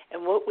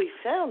 And what we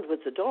found with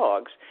the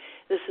dogs,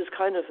 this is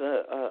kind of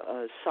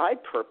a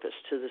side purpose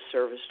to the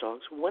service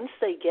dogs. Once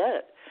they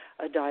get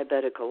a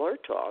diabetic alert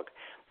dog,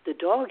 the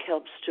dog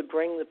helps to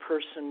bring the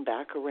person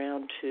back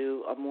around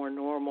to a more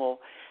normal,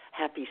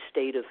 happy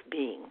state of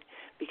being,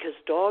 because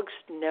dogs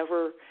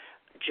never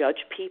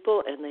judge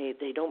people, and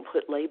they don't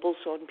put labels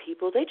on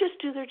people. They just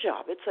do their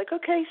job. It's like,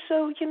 okay,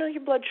 so,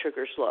 your blood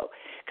sugar's low.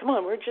 Come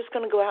on, we're just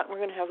going to go out and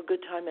we're going to have a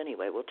good time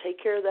anyway. We'll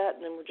take care of that,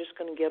 and then we're just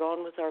going to get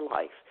on with our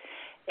life.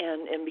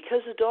 And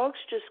because the dogs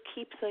just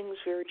keep things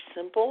very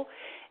simple,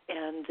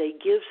 and they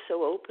give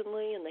so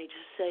openly, and they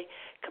just say,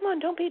 come on,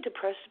 don't be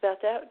depressed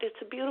about that. It's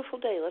a beautiful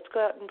day. Let's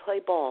go out and play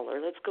ball,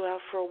 or let's go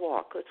out for a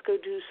walk. Let's go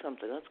do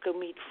something. Let's go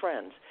meet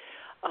friends.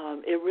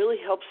 It really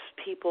helps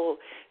people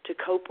to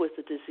cope with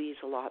the disease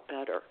a lot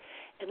better.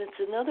 And it's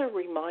another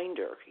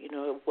reminder,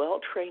 a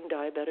well-trained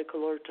diabetic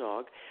alert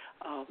dog,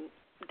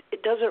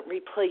 it doesn't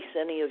replace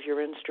any of your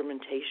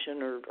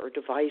instrumentation or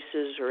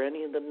devices or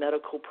any of the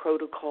medical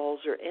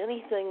protocols or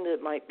anything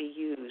that might be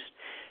used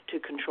to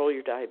control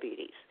your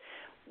diabetes.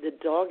 The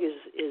dog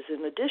is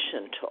in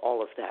addition to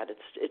all of that.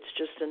 It's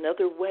just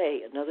another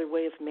way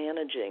of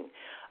managing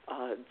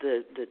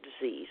the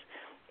disease.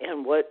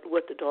 And what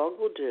the dog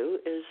will do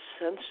is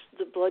sense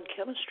the blood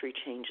chemistry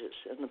changes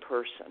in the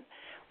person,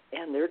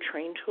 and they're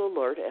trained to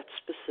alert at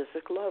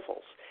specific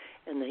levels.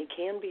 And they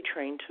can be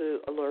trained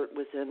to alert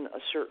within a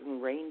certain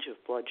range of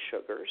blood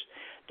sugars,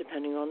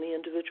 depending on the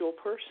individual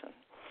person.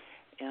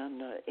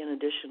 And in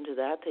addition to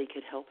that, they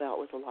could help out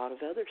with a lot of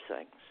other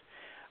things.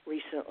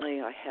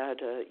 Recently, I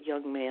had a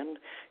young man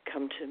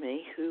come to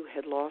me who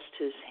had lost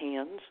his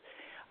hands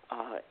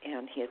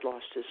and he had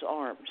lost his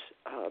arms.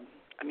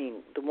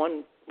 The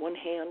one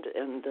hand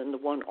and then the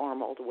one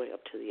arm all the way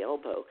up to the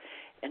elbow,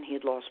 and he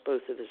had lost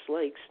both of his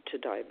legs to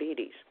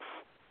diabetes.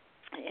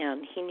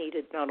 And he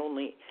needed not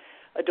only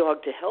a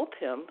dog to help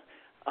him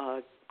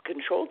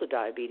control the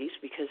diabetes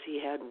because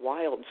he had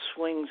wild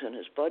swings in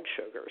his blood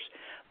sugars,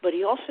 but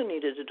he also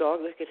needed a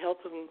dog that could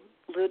help him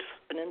live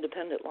an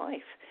independent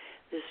life.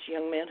 This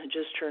young man had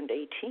just turned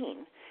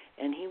 18,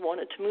 and he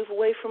wanted to move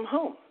away from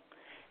home.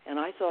 And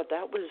I thought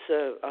that was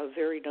a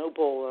very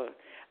noble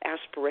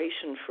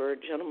aspiration for a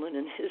gentleman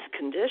in his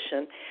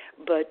condition.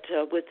 But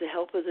with the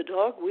help of the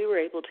dog, we were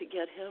able to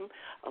get him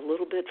a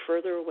little bit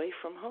further away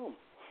from home.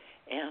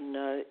 And,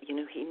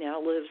 he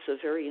now lives a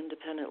very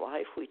independent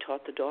life. We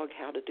taught the dog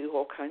how to do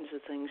all kinds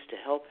of things to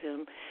help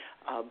him,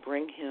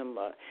 bring him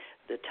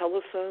the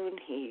telephone.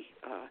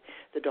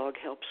 The dog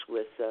helps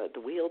with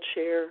the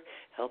wheelchair,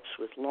 helps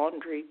with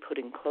laundry,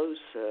 putting clothes,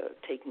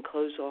 taking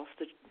clothes off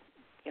the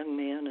young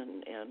man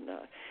and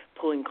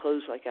pulling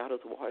clothes like out of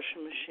the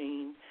washing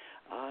machine,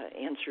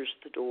 answers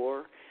the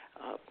door,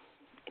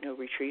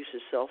 retrieves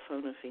his cell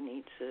phone if he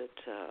needs it.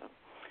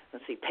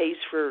 Pays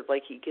for,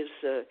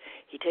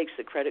 he takes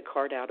the credit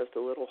card out of the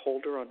little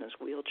holder on his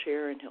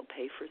wheelchair, and he'll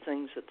pay for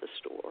things at the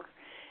store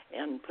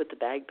and put the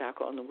bag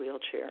back on the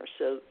wheelchair.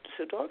 So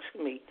dogs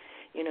can be,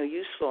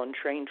 useful and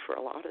trained for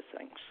a lot of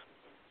things.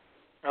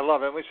 I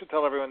love it. We should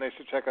tell everyone they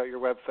should check out your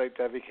website,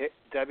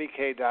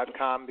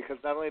 debbykay.com, because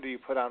not only do you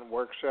put on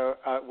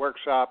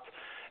workshops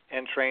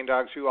and train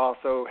dogs, you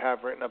also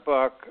have written a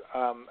book.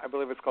 I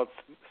believe it's called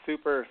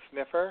Super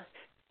Sniffer.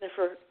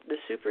 The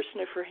Super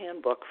Sniffer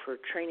Handbook for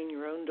Training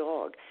Your Own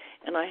Dog,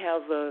 and I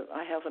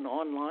have an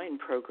online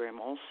program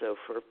also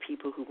for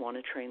people who want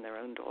to train their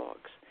own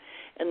dogs,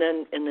 and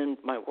then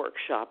my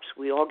workshops.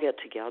 We all get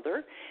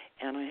together,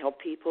 and I help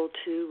people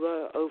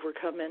to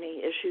overcome any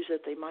issues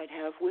that they might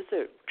have with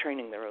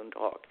training their own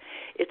dog.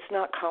 It's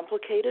not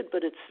complicated,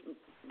 but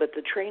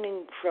the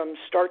training from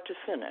start to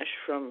finish,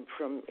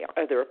 from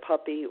either a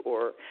puppy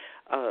or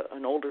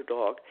an older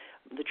dog,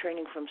 the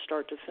training from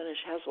start to finish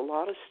has a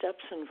lot of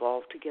steps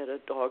involved to get a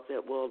dog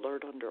that will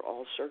alert under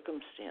all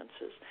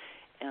circumstances,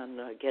 and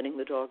getting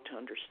the dog to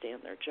understand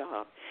their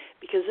job,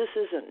 because this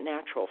isn't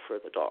natural for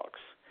the dogs.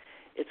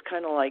 It's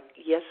kind of like,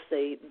 yes,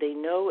 they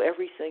know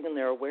everything and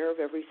they're aware of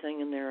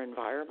everything in their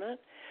environment,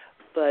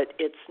 but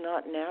it's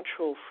not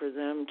natural for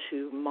them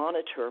to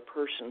monitor a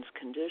person's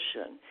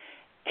condition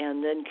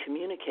and then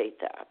communicate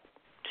that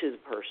to the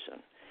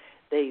person.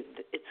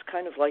 It's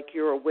kind of like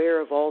you're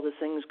aware of all the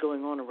things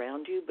going on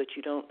around you, but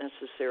you don't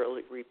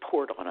necessarily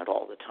report on it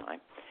all the time.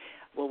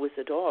 Well, with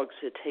the dogs,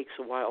 it takes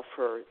a while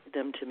for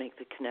them to make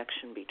the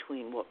connection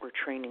between what we're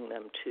training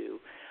them to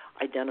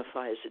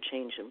identify as a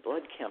change in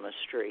blood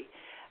chemistry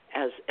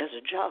as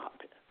a job.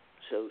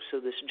 So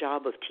this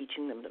job of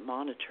teaching them to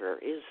monitor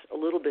is a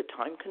little bit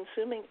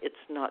time-consuming. It's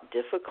not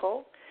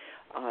difficult.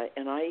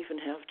 And I even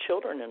have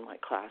children in my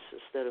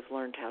classes that have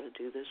learned how to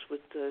do this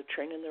with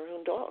training their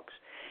own dogs.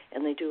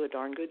 And they do a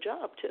darn good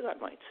job, too, I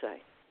might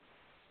say.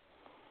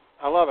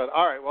 I love it.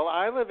 All right. Well,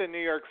 I live in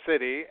New York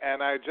City,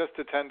 and I just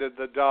attended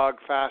the dog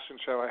fashion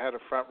show. I had a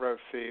front row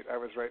seat. I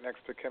was right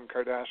next to Kim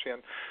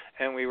Kardashian,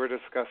 and we were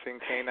discussing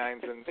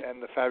canines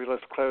and the fabulous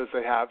clothes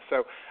they have.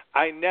 So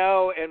I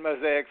know in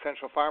Mosaic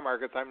Central Farm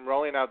Markets, I'm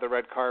rolling out the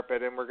red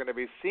carpet, and we're going to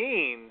be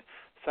seeing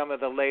some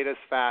of the latest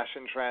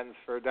fashion trends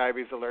for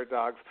diabetes alert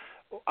dogs.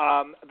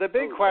 The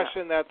big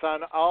question that's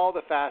on all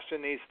the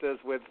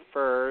fashionistas with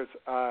furs,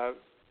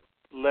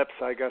 lips,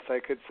 I guess I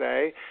could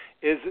say,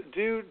 is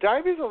do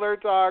diabetes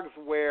alert dogs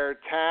wear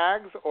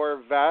tags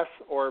or vests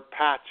or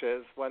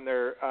patches when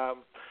they're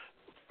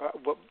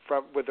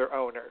with their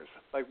owners?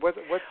 Like, what's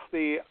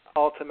the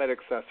ultimate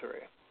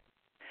accessory?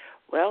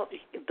 Well,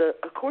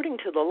 according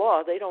to the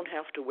law, they don't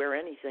have to wear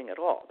anything at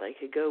all. They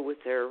could go with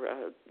their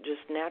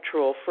just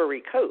natural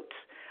furry coats.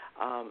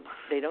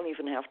 They don't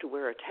even have to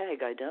wear a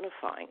tag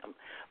identifying them.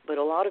 But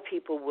a lot of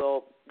people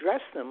will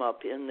dress them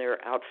up in their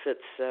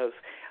outfits of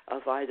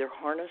either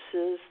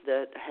harnesses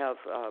that have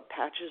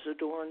patches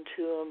adorned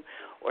to them,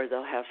 or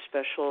they'll have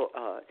special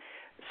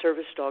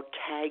service dog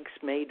tags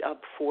made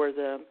up for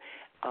them.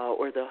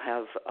 or they'll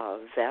have a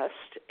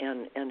vest.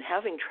 And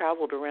having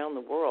traveled around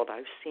the world,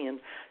 I've seen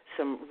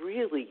some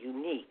really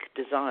unique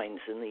designs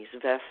in these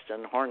vests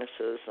and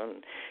harnesses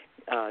and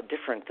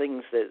different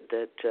things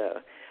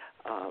that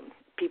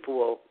people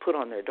will put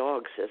on their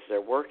dogs as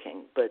they're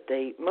working. But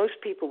most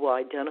people will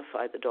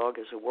identify the dog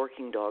as a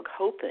working dog,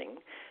 hoping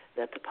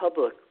that the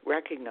public,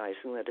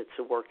 recognizing that it's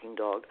a working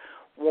dog,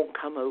 won't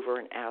come over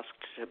and ask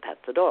to pet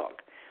the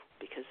dog,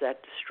 because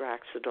that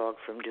distracts the dog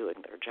from doing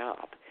their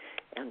job.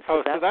 And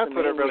so that's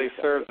what it really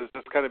serves, is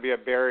just kind of be a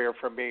barrier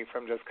for me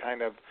from just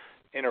kind of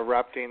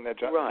interrupting the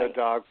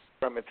dog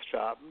from its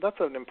job. That's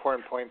an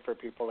important point for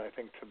people, I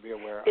think, to be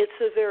aware of. It's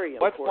a very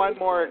important point. What's one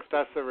more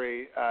point.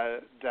 accessory,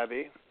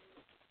 Debbie?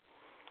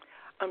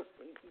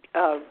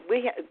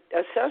 We have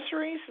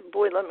accessories.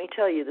 Boy, let me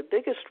tell you, the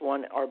biggest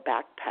one are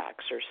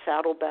backpacks or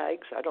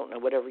saddlebags. I don't know,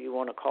 whatever you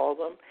want to call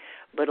them,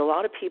 but a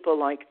lot of people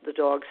like the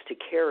dogs to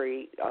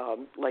carry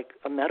like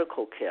a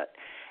medical kit,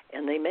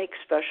 and they make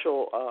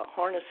special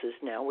harnesses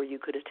now where you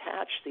could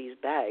attach these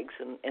bags,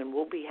 and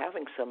we'll be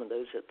having some of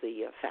those at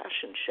the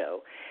fashion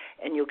show,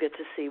 and you'll get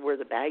to see where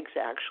the bags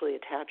actually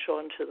attach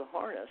onto the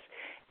harness.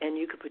 And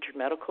you could put your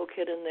medical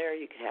kit in there.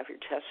 You could have your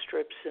test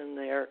strips in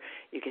there.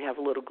 You could have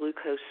a little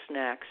glucose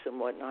snacks and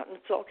whatnot. And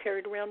it's all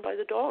carried around by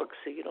the dog,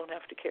 so you don't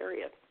have to carry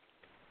it.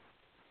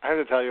 I have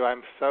to tell you,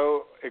 I'm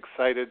so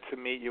excited to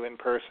meet you in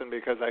person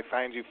because I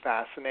find you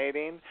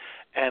fascinating.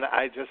 And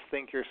I just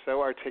think you're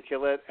so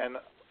articulate and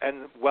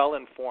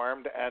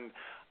well-informed. And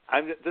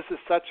this is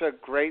such a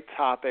great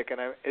topic, and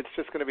it's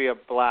just going to be a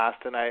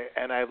blast. And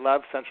I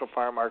love Central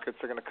Farm Markets.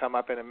 They're going to come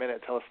up in a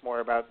minute, tell us more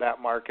about that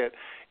market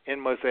in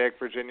Mosaic,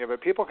 Virginia.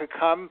 But people could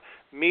come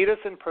meet us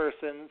in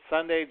person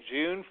Sunday,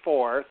 June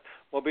 4th.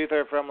 We'll be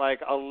there from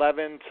like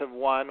 11 to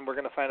 1. We're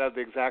going to find out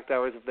the exact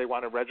hours if they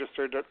want to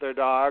register their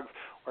dogs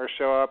or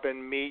show up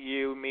and meet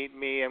you, meet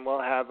me, and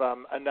we'll have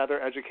another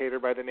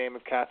educator by the name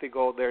of Kathy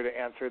Gold there to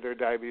answer their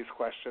diabetes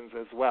questions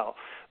as well.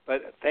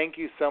 But thank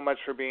you so much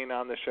for being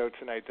on the show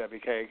tonight,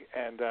 Debbie Kay,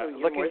 and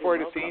looking forward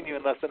to seeing you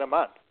in less than a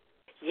month.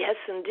 Yes,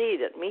 indeed.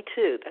 Me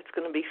too. That's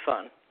going to be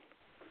fun.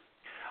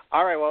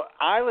 All right, well,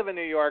 I live in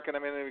New York, and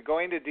I'm going to be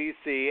going to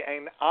D.C.,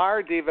 and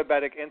our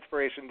diabetic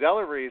inspiration,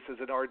 Della Reese, is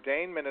an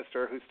ordained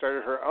minister who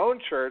started her own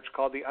church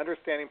called the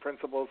Understanding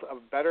Principles of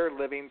Better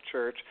Living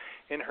Church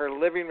in her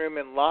living room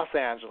in Los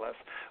Angeles.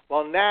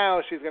 Well,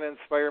 now she's going to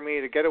inspire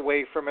me to get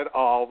away from it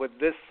all with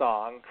this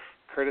song,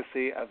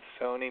 courtesy of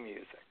SONY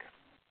Music.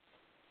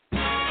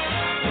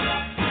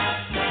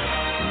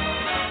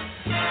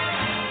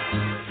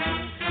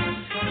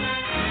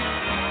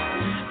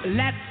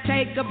 Let's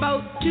take a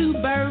boat to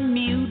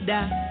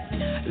Bermuda.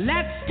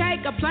 Let's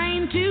take a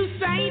plane to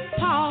St.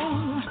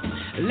 Paul.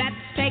 Let's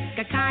take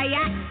a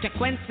kayak to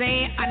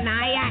Quincy or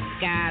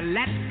Nyack.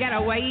 Let's get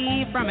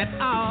away from it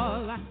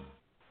all.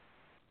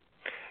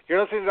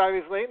 You're listening to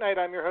Diabetes Late Night.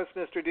 I'm your host,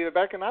 Mr. Diva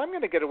Beck, and I'm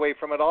going to get away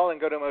from it all and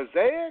go to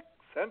Mosaic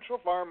Central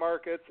Farm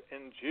Markets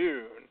in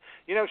June.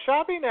 You know,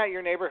 shopping at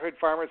your neighborhood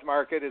farmer's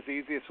market is the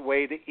easiest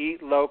way to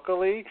eat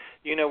locally.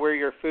 You know where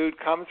your food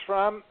comes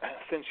from,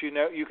 since you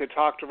know you could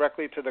talk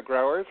directly to the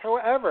growers.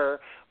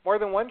 However, more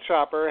than one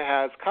shopper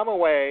has come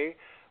away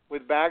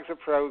with bags of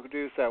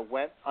produce that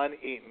went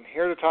uneaten.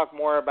 Here to talk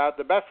more about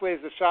the best ways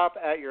to shop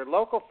at your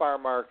local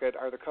farm market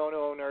are the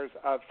co-owners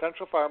of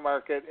Central Farm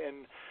Market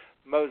in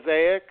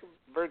Mosaic,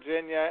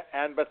 Virginia,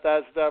 and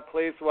Bethesda.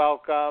 Please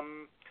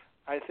welcome,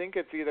 I think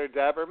it's either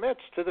Deb or Mitch,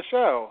 to the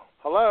show.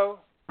 Hello.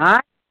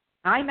 Hi,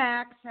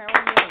 Max. How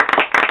are you?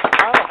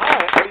 Oh,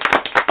 hi.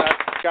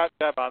 I got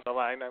Deb on the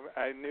line.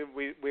 I knew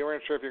we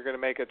weren't sure if you were going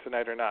to make it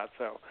tonight or not,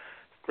 so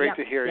great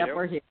to hear you. Yep,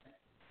 we're here.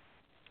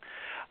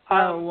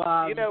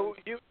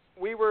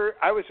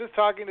 I was just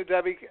talking to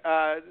Debbie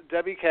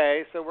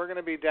Kay, so we're going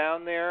to be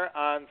down there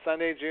on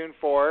Sunday, June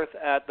 4th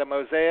at the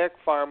Mosaic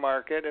Farm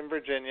Market in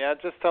Virginia.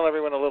 Just tell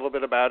everyone a little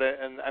bit about it,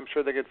 and I'm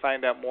sure they could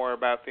find out more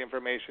about the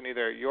information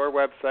either at your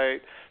website,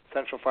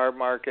 Central Farm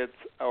Markets,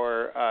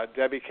 or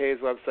Debbie Kay's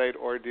website,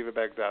 or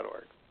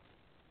divabeg.org.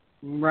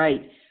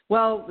 Right.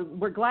 Well,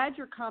 we're glad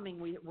you're coming.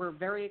 We're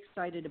very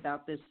excited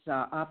about this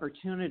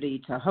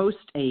opportunity to host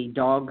a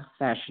dog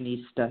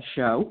fashionista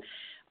show.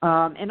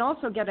 And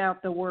also get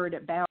out the word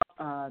about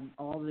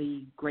all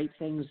the great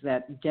things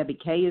that Debbie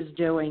Kay is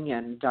doing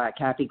and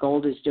Kathy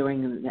Gold is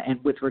doing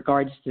and with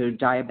regards to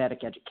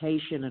diabetic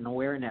education and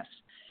awareness.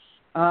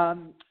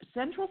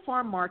 Central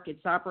Farm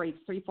Markets operates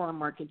 3 farm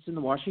markets in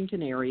the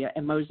Washington area,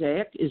 and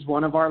Mosaic is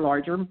one of our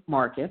larger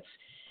markets.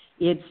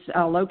 It's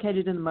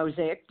located in the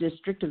Mosaic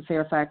district of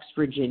Fairfax,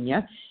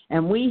 Virginia,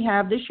 and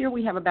this year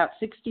we have about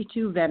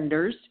 62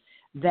 vendors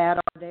that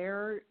are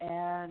there,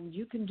 and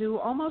you can do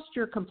almost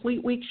your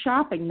complete week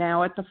shopping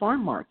now at the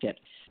farm market.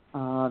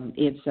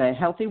 It's a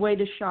healthy way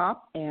to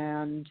shop,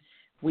 and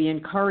we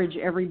encourage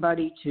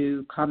everybody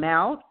to come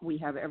out. We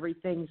have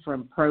everything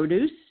from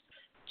produce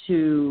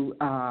to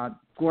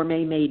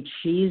gourmet-made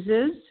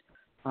cheeses,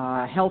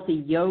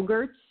 healthy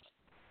yogurts,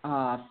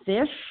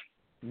 fish,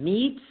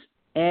 meats,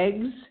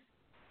 eggs,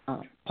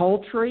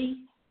 poultry,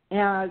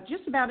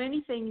 just about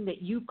anything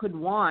that you could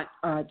want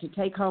to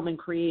take home and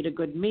create a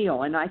good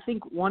meal. And I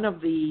think one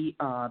of the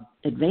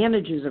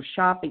advantages of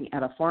shopping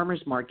at a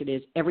farmer's market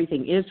is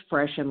everything is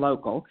fresh and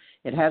local.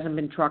 It hasn't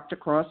been trucked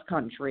across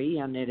country,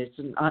 and it is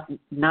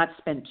not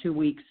spent 2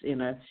 weeks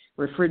in a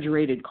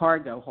refrigerated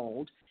cargo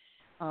hold.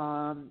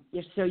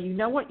 So you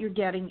know what you're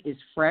getting is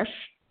fresh.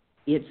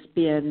 It's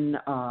been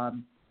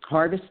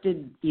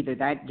harvested either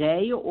that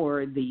day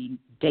or the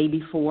day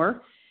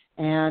before.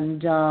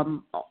 And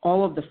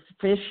all of the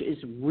fish is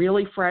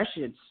really fresh.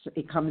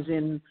 It comes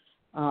in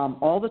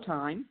all the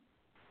time.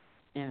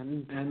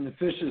 And the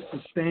fish is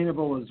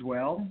sustainable as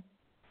well.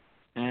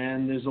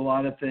 And there's a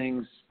lot of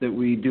things that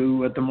we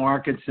do at the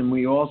markets. And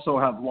we also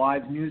have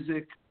live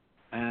music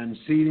and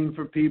seating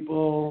for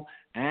people.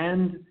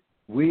 And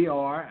we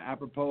are,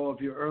 apropos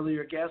of your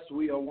earlier guest,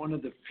 we are one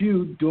of the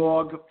few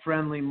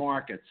dog-friendly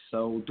markets.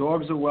 So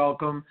dogs are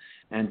welcome,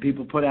 and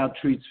people put out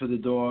treats for the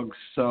dogs.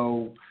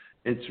 So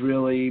it's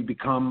really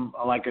become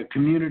like a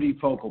community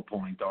focal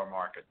point, our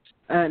market.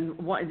 And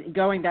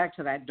going back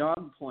to that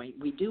dog point,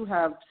 we do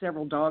have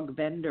several dog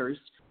vendors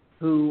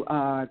who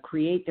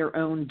create their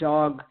own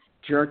dog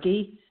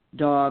jerky,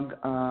 dog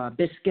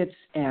biscuits,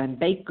 and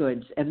baked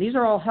goods. And these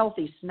are all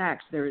healthy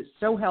snacks. They're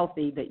so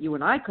healthy that you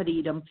and I could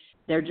eat them.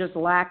 They're just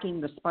lacking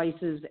the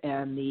spices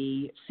and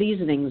the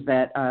seasonings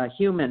that a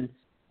human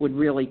would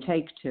really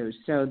take to.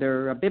 So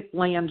they're a bit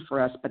bland for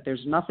us, but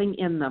there's nothing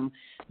in them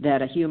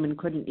that a human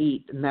couldn't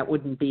eat, and that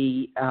wouldn't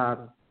be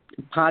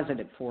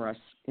positive for us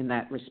in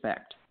that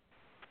respect.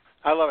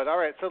 I love it. All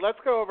right, so let's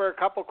go over a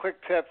couple quick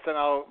tips, and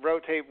I'll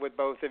rotate with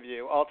both of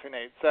you,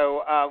 alternate.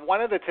 So one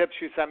of the tips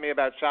you sent me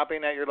about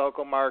shopping at your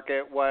local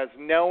market was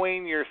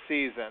knowing your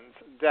seasons.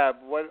 Deb,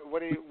 what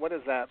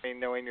does that mean,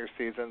 knowing your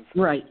seasons?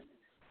 Right.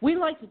 We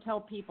like to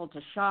tell people to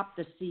shop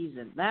the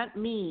season. That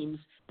means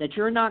that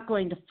you're not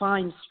going to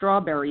find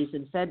strawberries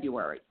in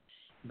February,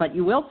 but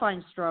you will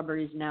find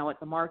strawberries now at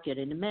the market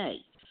in May.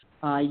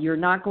 You're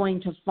not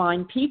going to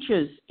find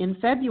peaches in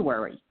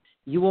February.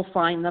 You will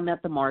find them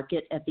at the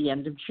market at the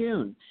end of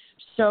June.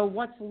 So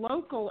what's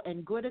local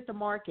and good at the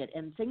market,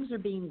 and things are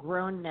being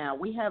grown now.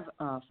 We have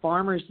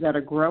farmers that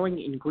are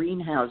growing in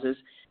greenhouses.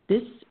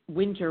 This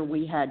winter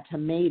we had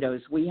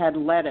tomatoes, we had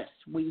lettuce,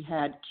 we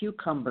had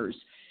cucumbers.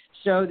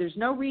 So there's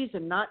no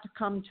reason not to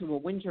come to a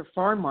winter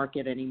farm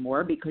market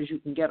anymore, because you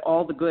can get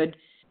all the good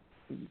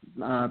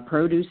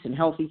produce and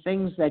healthy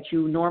things that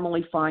you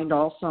normally find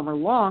all summer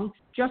long,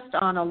 just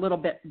on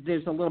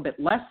there's a little bit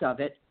less of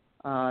it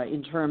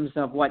in terms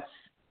of what's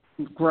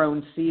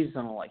grown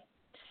seasonally.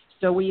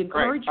 So we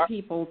encourage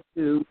people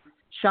to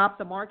shop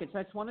the markets.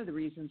 That's one of the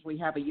reasons we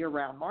have a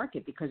year-round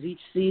market, because each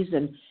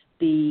season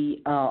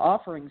the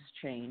offerings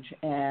change,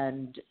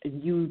 and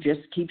you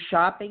just keep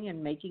shopping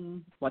and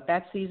making what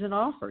that season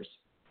offers.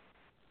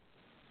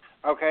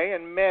 Okay,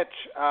 and Mitch,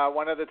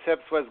 one of the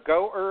tips was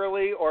go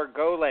early or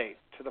go late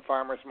to the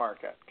farmer's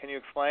market. Can you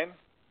explain?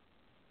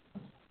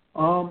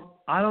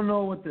 I don't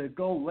know what the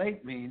go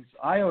late means.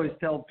 I always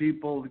tell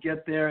people to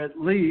get there at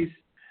least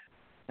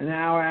an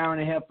hour, hour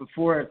and a half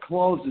before it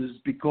closes,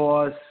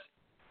 because,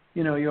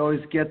 you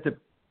always get the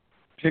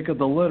pick of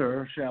the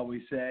litter, shall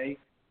we say.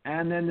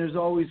 And then there's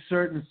always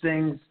certain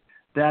things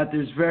that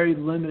there's very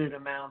limited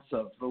amounts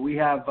of. But we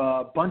have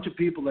a bunch of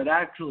people that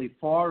actually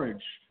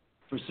forage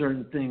for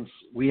certain things.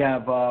 We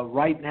have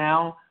right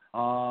now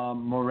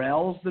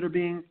morels that are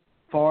being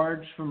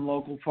foraged from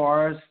local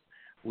forests.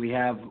 We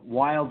have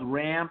wild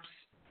ramps,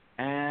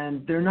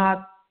 and they're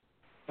not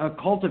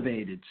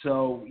cultivated.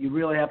 So you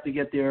really have to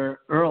get there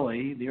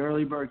early. The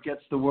early bird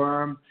gets the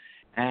worm.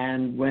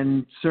 And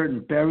when certain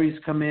berries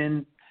come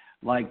in,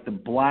 like the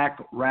black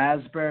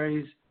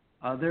raspberries,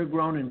 they're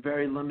grown in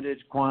very limited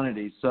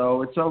quantities,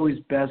 so it's always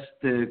best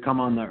to come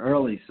on the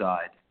early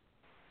side.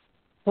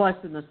 Plus,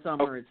 in the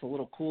summer, it's a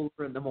little cooler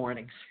in the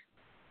mornings.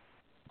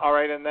 All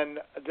right, and then,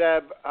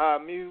 Deb,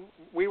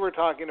 we were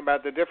talking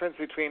about the difference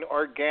between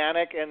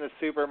organic in the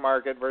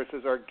supermarket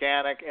versus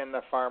organic in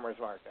the farmer's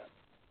market.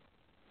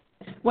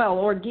 Well,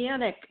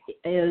 organic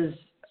is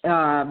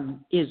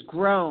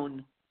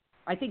grown.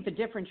 I think the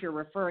difference you're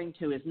referring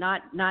to is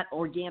not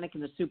organic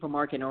in the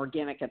supermarket and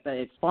organic at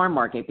the farm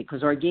market,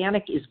 because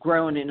organic is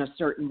grown in a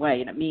certain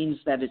way, and it means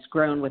that it's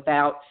grown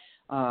without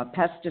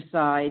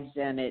pesticides,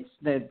 and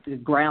the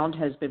ground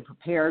has been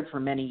prepared for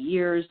many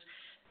years.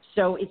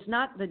 So it's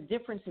not the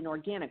difference in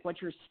organic. What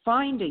you're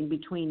finding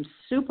between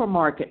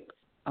supermarket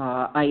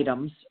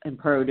items and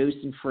produce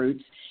and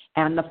fruits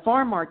and the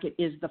farm market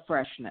is the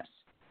freshness.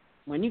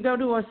 When you go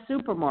to a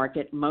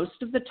supermarket,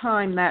 most of the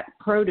time that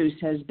produce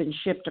has been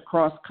shipped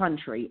across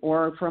country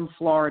or from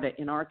Florida.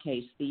 In our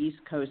case, the East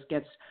Coast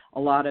gets a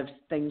lot of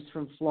things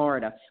from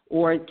Florida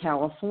or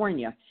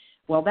California.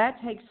 Well,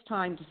 that takes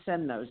time to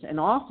send those, and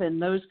often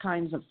those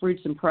kinds of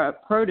fruits and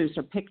produce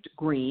are picked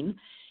green,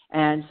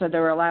 and so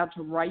they're allowed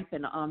to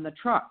ripen on the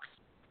trucks.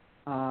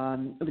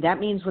 That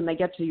means when they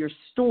get to your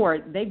store,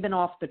 they've been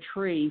off the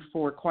tree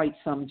for quite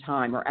some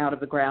time or out of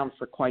the ground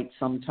for quite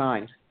some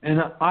time. And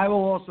I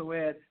will also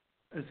add,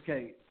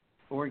 okay,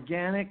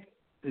 organic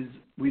is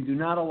we do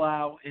not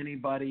allow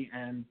anybody,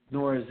 and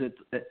nor is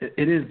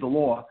it is the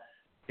law.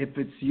 If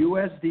it's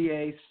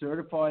USDA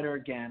certified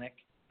organic,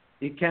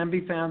 it can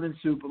be found in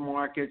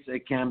supermarkets.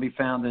 It can be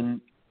found in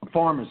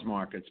farmers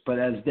markets. But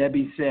as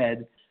Debbie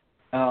said,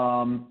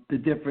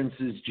 the difference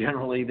is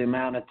generally the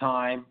amount of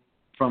time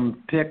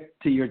from pick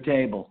to your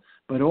table.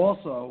 But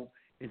also,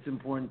 it's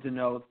important to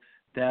note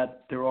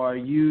that there are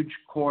huge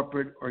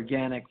corporate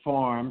organic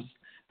farms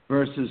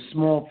versus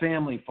small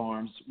family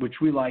farms, which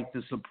we like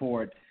to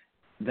support,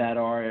 that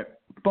are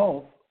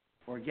both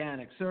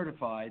organic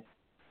certified.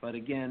 But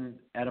again,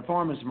 at a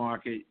farmer's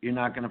market, you're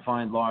not going to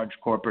find large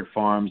corporate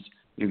farms.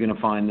 You're going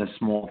to find the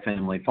small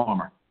family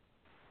farmer.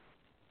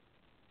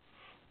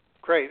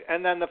 Great.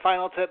 And then the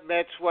final tip,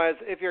 Mitch, was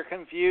if you're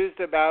confused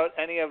about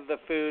any of the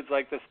foods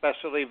like the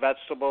specialty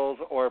vegetables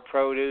or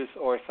produce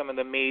or some of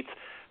the meats,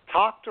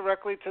 talk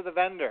directly to the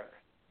vendor.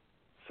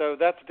 So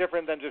that's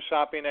different than just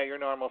shopping at your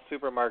normal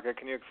supermarket.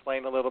 Can you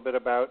explain a little bit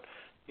about,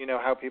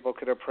 how people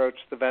could approach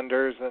the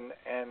vendors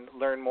and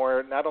learn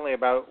more, not only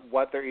about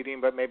what they're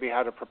eating, but maybe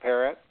how to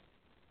prepare it?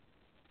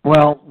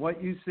 Well,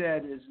 what you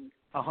said is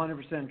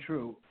 100%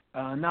 true.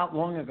 Not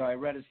long ago, I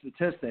read a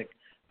statistic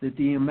that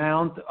the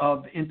amount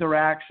of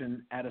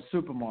interaction at a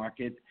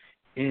supermarket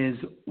is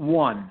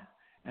 1,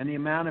 and the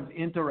amount of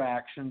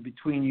interaction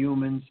between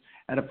humans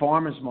at a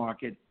farmer's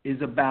market is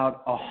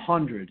about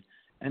 100.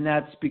 And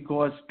that's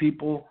because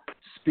people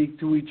speak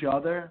to each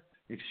other,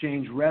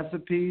 exchange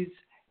recipes,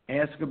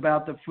 ask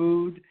about the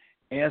food,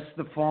 ask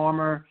the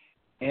farmer,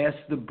 ask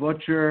the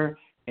butcher,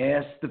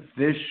 ask the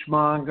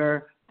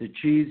fishmonger, the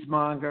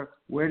cheesemonger,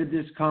 where did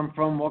this come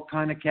from, what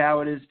kind of cow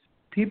it is.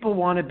 People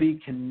want to be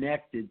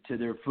connected to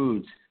their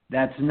foods.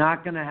 That's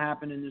not going to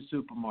happen in the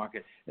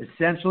supermarket.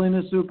 Essentially, in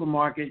the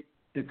supermarket,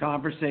 the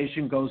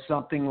conversation goes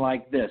something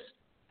like this.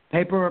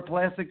 Paper or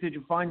plastic, did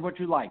you find what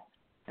you like?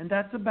 And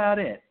that's about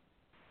it.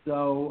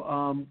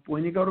 So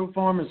when you go to a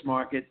farmer's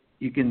market,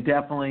 you can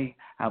definitely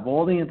have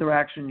all the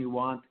interaction you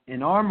want.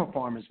 In our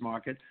farmer's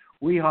market,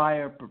 we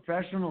hire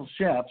professional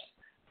chefs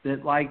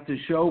that like to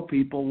show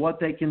people what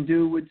they can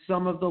do with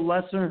some of the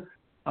lesser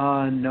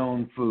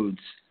known foods.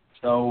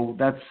 So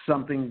that's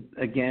something,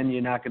 again,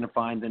 you're not going to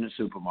find in a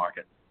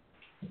supermarket.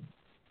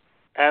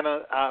 And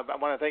I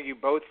want to thank you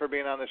both for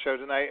being on the show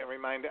tonight and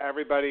remind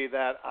everybody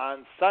that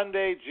on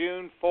Sunday,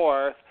 June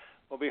 4th,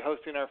 we'll be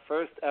hosting our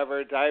first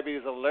ever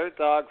Diabetes Alert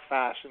Dog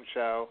Fashion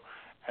Show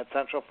at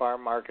Central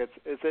Farm Markets.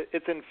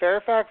 It's in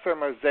Fairfax or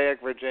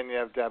Mosaic,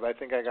 Virginia, Deb? I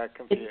think I got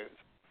confused.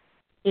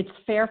 It's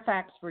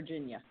Fairfax,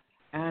 Virginia.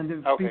 And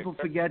if people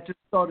forget, just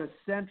go to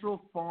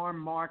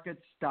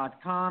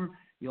centralfarmmarkets.com.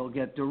 You'll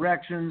get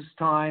directions,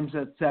 times,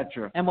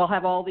 etc. And we'll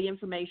have all the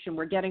information.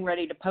 We're getting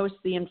ready to post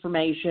the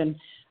information.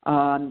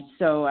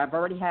 So I've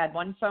already had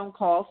one phone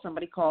call.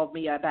 Somebody called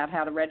me about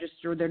how to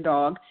register their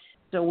dog.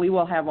 So we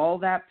will have all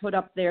that put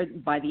up there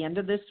by the end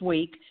of this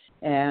week,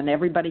 and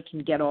everybody can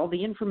get all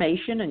the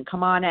information and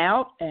come on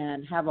out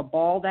and have a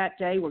ball that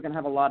day. We're going to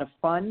have a lot of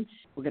fun.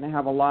 We're going to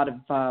have a lot of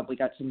we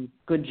got some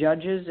good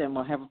judges, and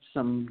we'll have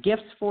some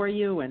gifts for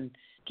you and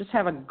just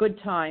have a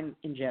good time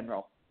in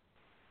general.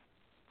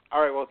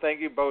 All right. Well, thank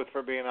you both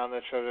for being on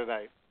the show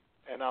tonight,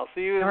 and I'll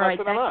see you in less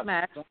than a month.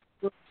 Max. All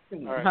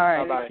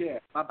right. Bye-bye.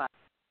 Bye-bye.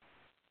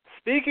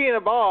 Speaking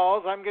of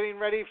balls, I'm getting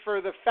ready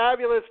for the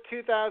fabulous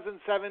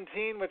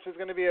 2017, which is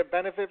going to be a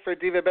benefit for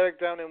Divabetic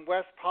down in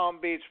West Palm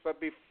Beach.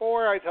 But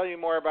before I tell you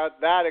more about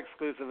that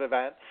exclusive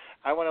event,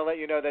 I want to let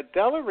you know that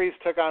Della Reese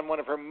took on one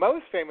of her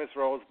most famous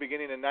roles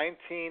beginning in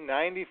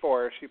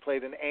 1994. She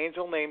played an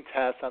angel named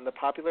Tess on the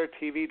popular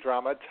TV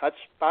drama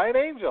Touched by an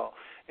Angel.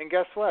 And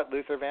guess what?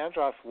 Luther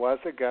Vandross was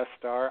a guest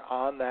star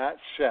on that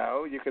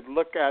show. You could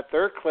look at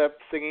their clip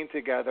singing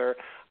together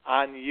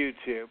on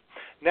YouTube.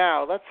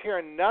 Now, let's hear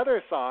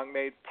another song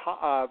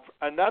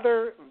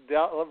another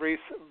Della Reese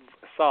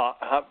song.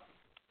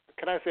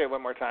 Can I say it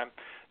one more time?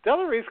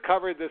 Della Reese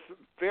covered this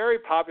very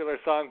popular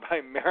song by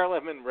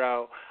Marilyn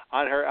Monroe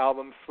on her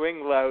album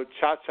Swing Low,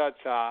 Cha Cha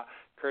Cha,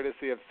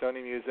 courtesy of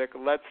Sony Music.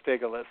 Let's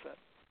take a listen.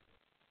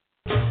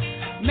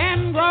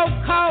 Men grow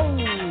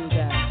cold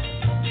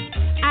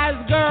as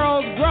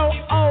girls grow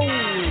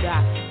old,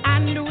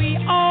 and we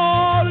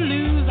all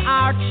lose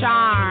our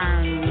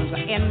charms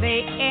in the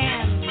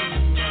end.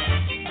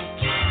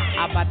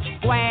 But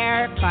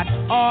square cut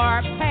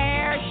or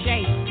pear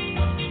shape,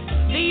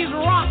 these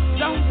rocks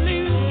don't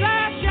lose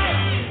their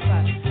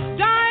shape.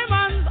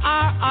 Diamonds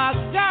are a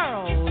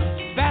girl's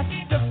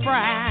best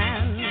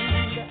friend.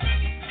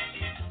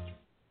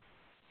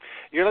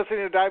 You're listening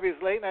to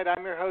Diabetes Late Night.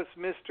 I'm your host,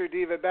 Mr.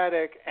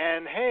 Divabetic.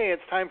 And hey,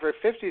 it's time for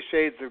 50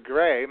 Shades of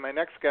Grey. My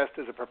next guest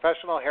is a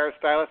professional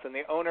hairstylist and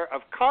the owner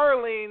of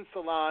Karline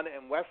Salon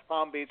in West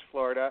Palm Beach,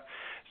 Florida.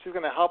 She's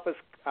going to help us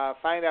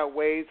find out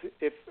ways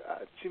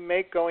to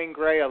make going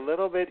gray a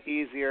little bit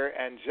easier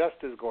and just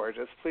as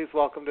gorgeous. Please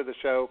welcome to the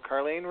show,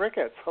 Karline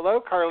Ricketts.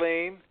 Hello,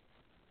 Karline.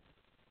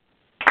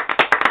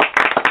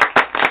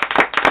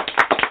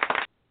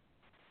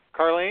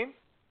 Karline?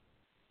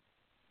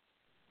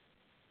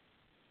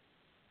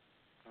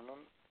 I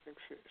don't think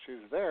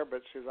she's there,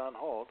 but she's on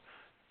hold.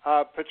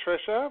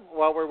 Patricia,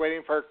 while we're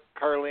waiting for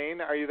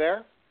Karline, are you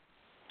there?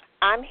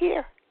 I'm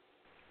here.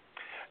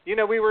 You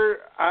know, we were,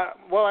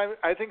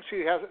 I think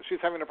she's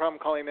having a problem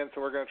calling in, so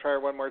we're going to try her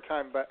one more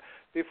time. But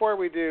before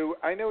we do,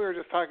 I know we were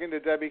just talking to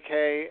Debby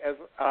Kay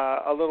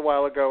a little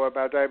while ago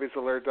about diabetes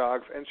alert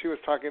dogs, and she was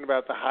talking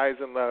about the highs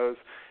and lows.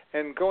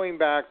 And going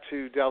back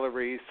to Della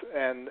Reese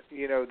and,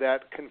 you know,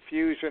 that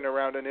confusion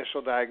around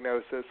initial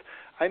diagnosis,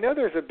 I know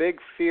there's a big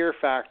fear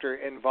factor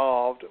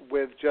involved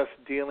with just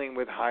dealing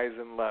with highs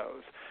and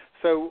lows.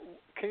 So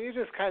can you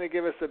just kind of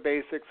give us the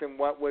basics in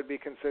what would be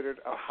considered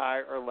a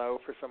high or low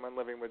for someone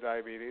living with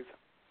diabetes?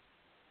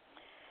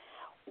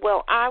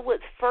 Well, I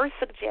would first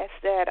suggest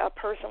that a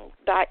person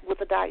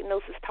with a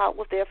diagnosis talk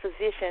with their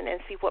physician and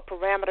see what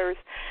parameters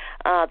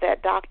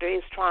that doctor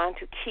is trying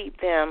to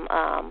keep them,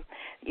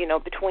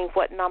 between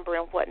what number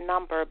and what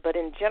number. But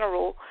in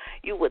general,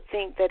 you would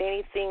think that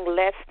anything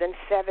less than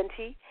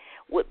 70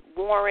 would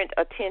warrant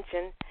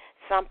attention,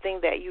 something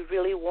that you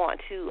really want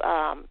to,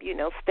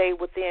 stay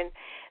within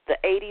the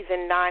 80s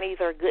and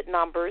 90s are good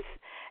numbers.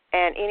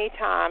 And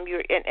anytime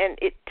and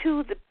it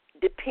too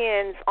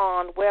depends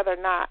on whether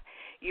or not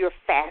you're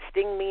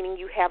fasting, meaning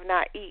you have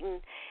not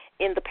eaten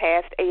in the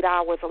past 8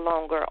 hours or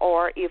longer,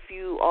 or if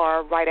you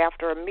are right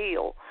after a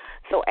meal.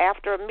 So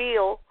after a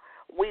meal,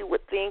 we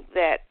would think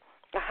that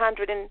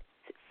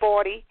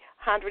 140,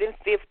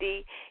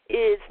 150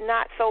 is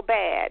not so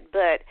bad.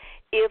 But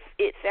if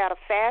it's at a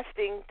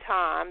fasting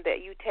time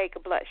that you take a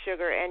blood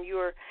sugar and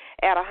you're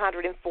at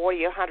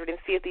 140 or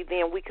 150,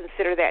 then we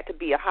consider that to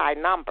be a high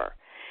number.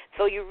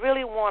 So you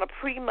really want to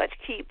pretty much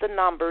keep the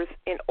numbers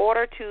in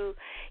order to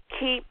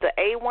keep the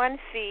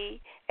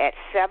A1C at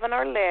 7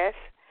 or less,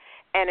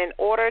 and in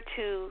order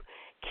to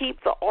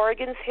keep the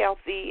organs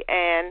healthy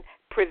and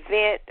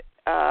prevent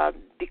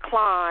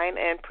decline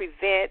and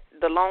prevent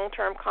the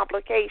long-term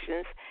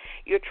complications,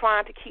 you're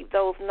trying to keep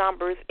those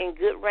numbers in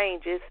good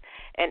ranges,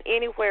 and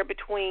anywhere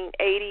between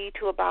 80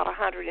 to about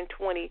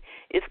 120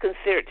 is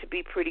considered to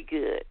be pretty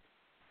good.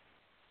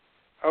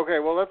 Okay,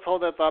 well, let's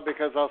hold that thought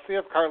because I'll see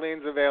if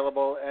Karline's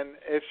available, and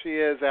if she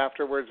is,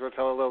 afterwards we'll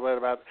tell a little bit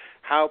about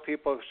how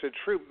people should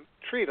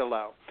treat a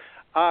low.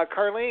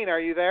 Karline, are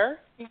you there?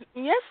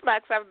 Yes,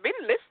 Max, I've been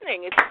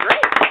listening. It's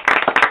great.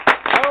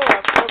 Oh,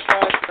 I'm so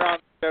glad you're on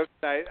the show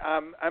tonight.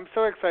 I'm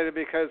so excited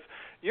because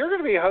you're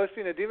going to be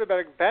hosting a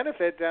Divabetic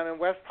benefit down in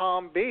West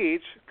Palm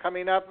Beach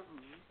coming up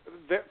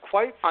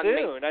quite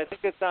soon. I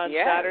think it's on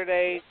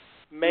Saturday,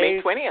 May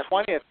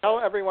 20th. Tell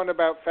everyone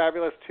about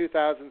Fabulous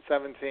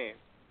 2017.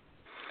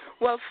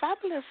 Well,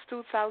 Fabulous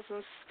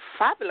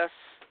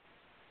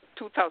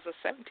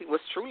 2017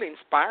 was truly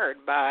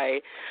inspired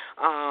by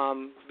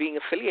being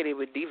affiliated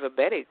with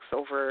Divabetics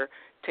over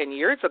 10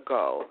 years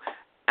ago.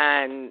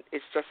 And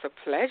it's just a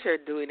pleasure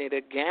doing it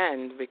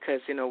again because,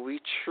 we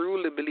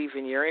truly believe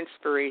in your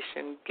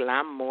inspiration,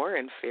 glamour,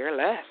 and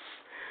fearless.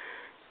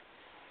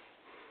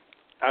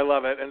 I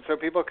love it. And so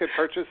people could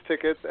purchase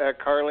tickets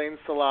at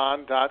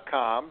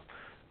carlinesalon.com.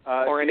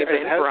 Or an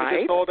Eventbrite.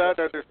 Is it sold out?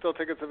 Are there still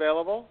tickets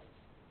available?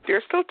 There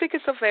are still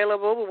tickets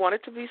available. We want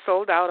it to be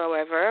sold out,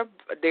 however.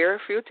 There are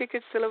a few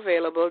tickets still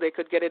available. They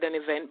could get it at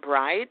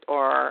Eventbrite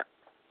or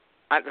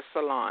at the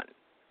salon.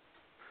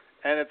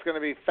 And it's going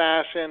to be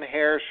fashion,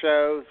 hair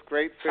shows,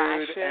 great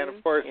food, and,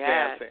 of course,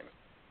 dancing.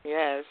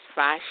 Yes,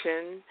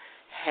 fashion,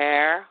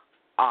 hair,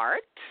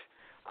 art.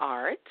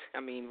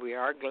 We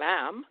are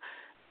glam.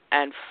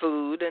 And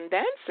food and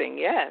dancing,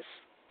 yes.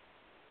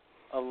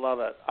 I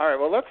love it. All right,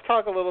 well, let's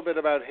talk a little bit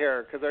about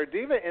hair because our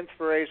diva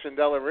inspiration,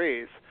 Della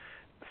Reese,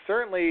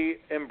 certainly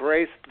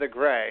embraced the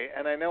gray,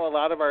 and I know a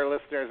lot of our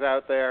listeners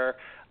out there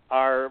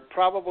are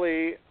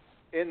probably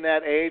in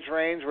that age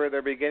range where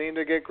they're beginning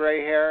to get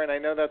gray hair, and I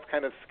know that's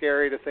kind of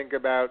scary to think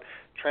about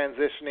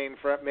transitioning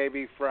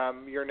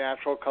from your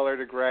natural color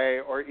to gray,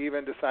 or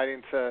even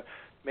deciding to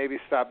maybe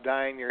stop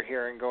dyeing your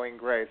hair and going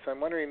gray. So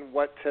I'm wondering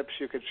what tips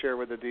you could share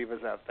with the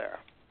divas out there.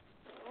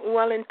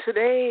 Well, in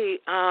today,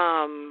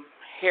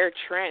 hair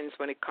trends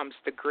when it comes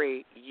to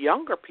gray,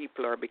 younger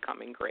people are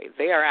becoming gray.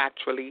 They are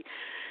actually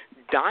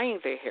dyeing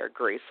their hair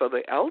gray. So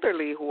the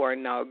elderly who are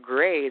now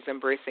gray is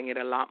embracing it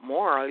a lot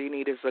more. All you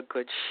need is a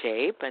good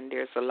shape, and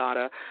there's a lot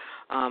of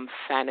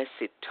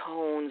fantasy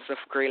tones of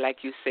gray.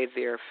 Like you say,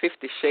 there are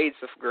 50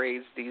 shades of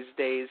grays these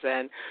days,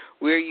 and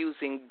we're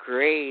using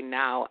gray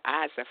now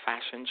as a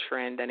fashion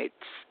trend, and it's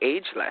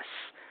ageless.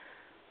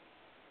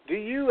 Do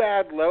you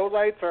add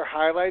lowlights or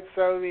highlights,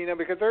 though?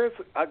 Because there's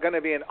going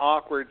to be an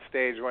awkward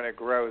stage when it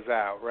grows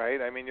out, right?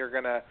 You're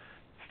going to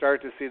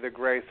start to see the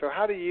gray. So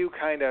how do you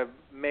kind of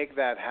make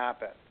that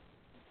happen?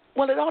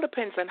 Well, it all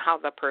depends on how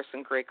the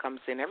person gray comes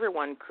in.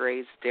 Everyone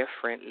grays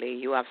differently.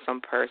 You have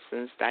some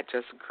persons that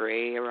just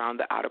gray around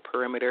the outer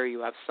perimeter.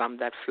 You have some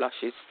that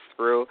flushes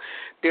through.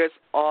 There's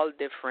all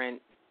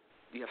different.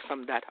 You have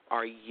some that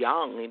are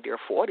young in their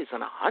 40s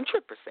and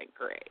 100%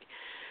 gray.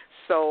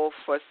 So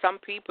for some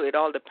people, it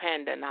all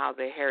depends on how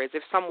their hair is.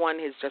 If someone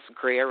is just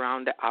gray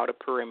around the outer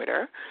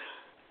perimeter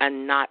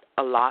and not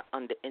a lot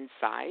on the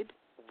inside,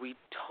 we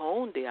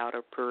tone the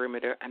outer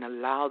perimeter and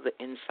allow the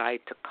inside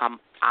to come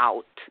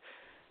out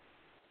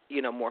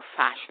more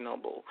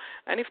fashionable.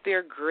 And if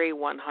they're gray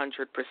 100%,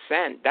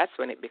 that's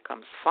when it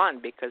becomes fun,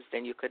 because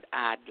then you could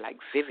add like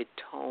vivid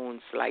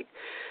tones, like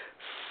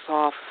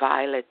soft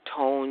violet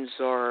tones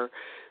or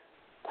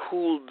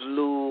cool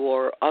blue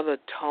or other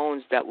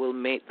tones that will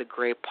make the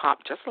gray pop,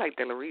 just like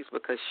Della Reese,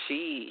 because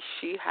she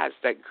has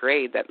that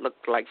gray that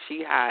looked like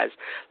she has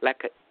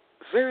like a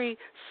very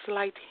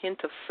slight hint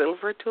of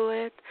silver to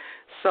it.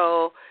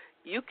 So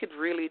you could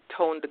really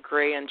tone the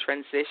gray and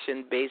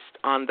transition based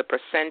on the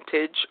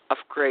percentage of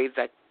gray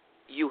that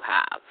you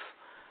have.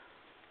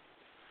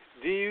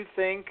 Do you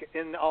think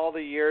in all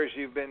the years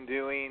you've been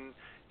doing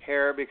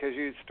hair, because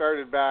you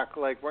started back,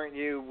 like, weren't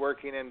you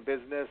working in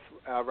business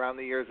around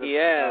the years of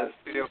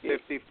Studio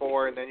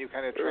 54, and then you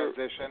kind of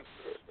transitioned?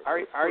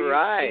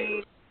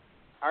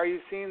 Are you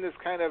seeing this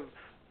kind of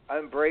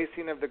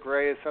embracing of the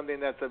gray as something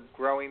that's a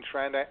growing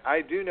trend?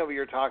 I do know what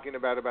you're talking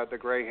about the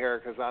gray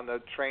hair, because on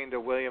the train to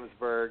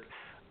Williamsburg,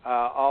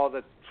 all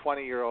the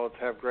 20-year-olds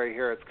have gray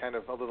hair. It's kind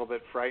of a little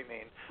bit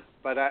frightening.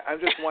 But I'm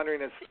just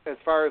wondering, as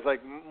far as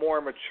like more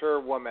mature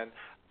women,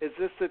 is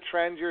this the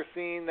trend you're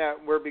seeing, that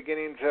we're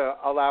beginning to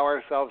allow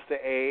ourselves to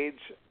age?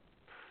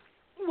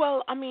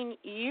 Well, I mean,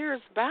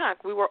 years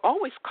back, we were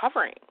always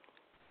covering.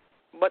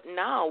 But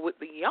now, with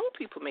the young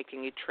people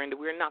making it trendy,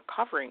 we're not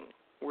covering.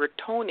 We're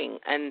toning.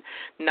 And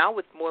now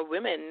with more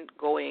women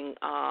going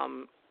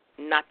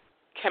not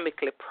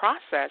chemically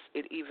processed,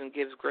 it even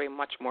gives gray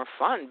much more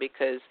fun,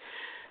 because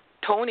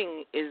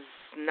toning is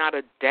not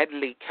a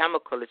deadly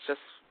chemical. It's just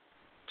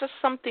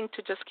something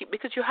to just keep,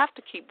 because you have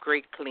to keep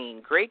gray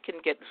clean. Gray can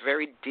get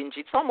very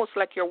dingy. It's almost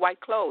like your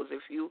white clothes.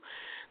 If you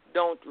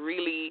don't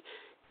really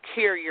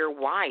care your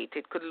white,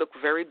 it could look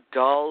very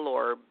dull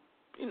or,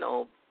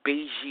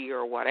 beigey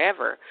or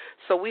whatever.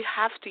 So we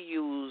have to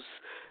use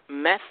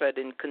method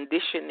in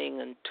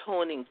conditioning and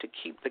toning to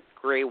keep the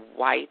gray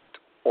white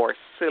or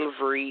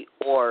silvery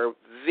or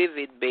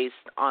vivid based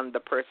on the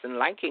person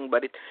liking.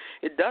 But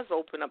it does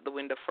open up the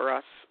window for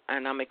us,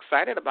 and I'm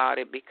excited about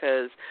it,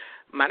 because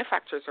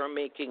manufacturers are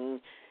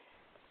making,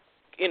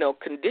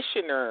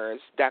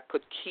 conditioners that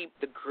could keep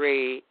the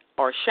gray,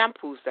 or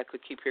shampoos that could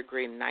keep your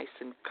gray nice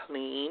and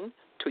clean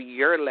to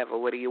your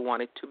level, whether you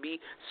want it to be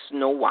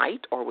snow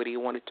white or whether you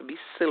want it to be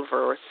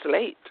silver or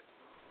slate.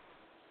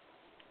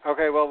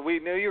 Okay, well, we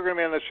knew you were going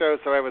to be on the show,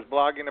 so I was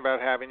blogging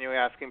about having you,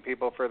 asking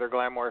people for their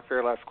Glamour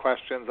Fearless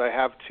questions. I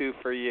have two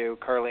for you.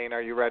 Karline,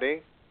 are you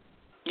ready?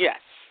 Yes.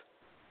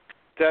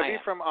 Debbie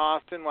from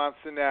Austin wants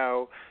to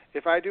know,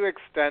 if I do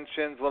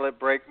extensions,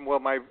 will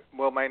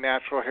my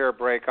natural hair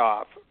break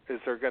off? Is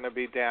there going to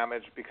be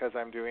damage because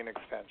I'm doing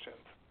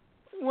extensions?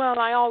 Well,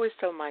 I always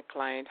tell my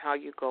client, how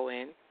you go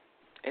in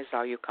is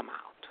how you come out.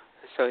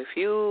 So if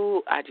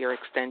you add your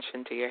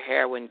extension to your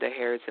hair when the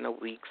hair is in a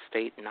weak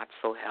state, not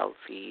so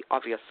healthy,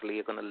 obviously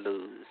you're going to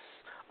lose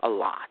a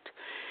lot.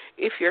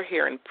 If your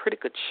hair in pretty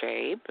good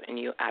shape and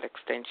you add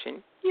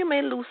extension, you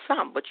may lose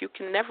some, but you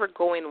can never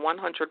go in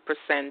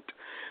 100%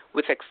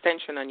 with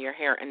extension on your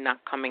hair and not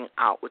coming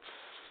out with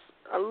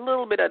a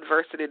little bit of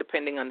adversity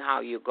depending on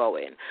how you go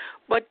in.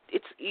 But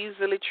it's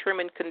easily trim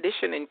and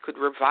conditioning could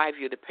revive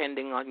you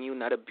depending on you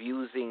not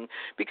abusing,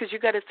 because you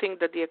got to think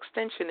that the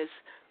extension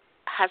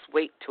has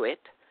weight to it,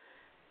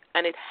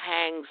 and it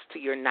hangs to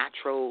your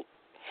natural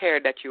hair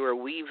that you are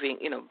weaving,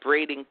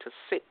 braiding to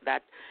sit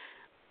that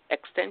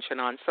extension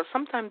on. So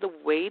sometimes the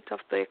weight of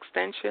the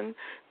extension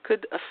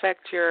could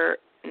affect your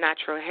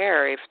natural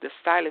hair if the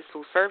stylist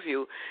who serve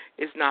you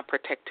is not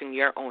protecting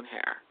your own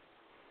hair.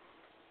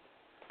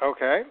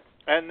 Okay.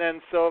 And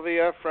then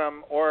Sylvia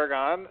from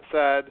Oregon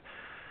said,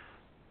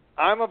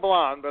 I'm a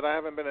blonde, but I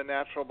haven't been a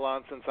natural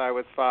blonde since I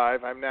was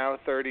 5. I'm now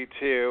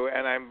 32,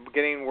 and I'm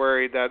getting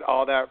worried that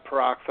all that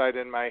peroxide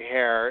in my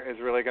hair is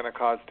really going to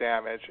cause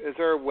damage. Is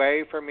there a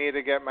way for me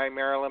to get my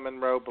Marilyn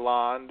Monroe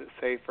blonde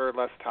safer,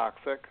 less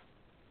toxic?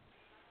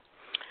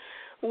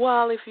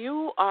 Well, if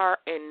you are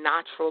a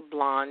natural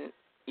blonde,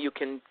 you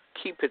can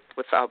keep it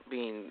without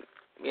being,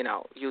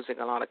 using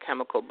a lot of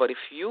chemical. But if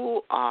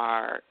you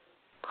are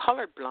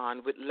colored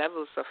blonde with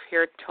levels of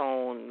hair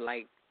tone,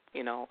 like,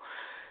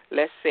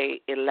 let's say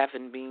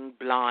 11 being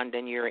blonde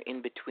and you're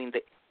in between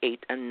the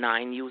 8 and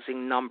 9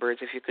 using numbers.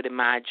 If you could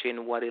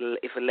imagine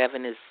if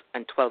 11 is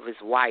and 12 is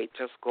white,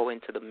 just go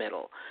into the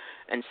middle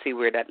and see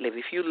where that lives.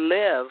 If you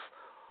live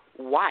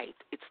white,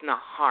 it's not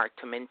hard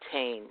to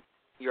maintain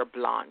your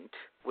blonde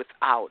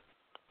without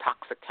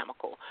toxic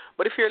chemical.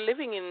 But if you're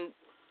living in,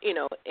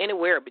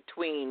 anywhere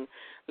between,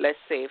 let's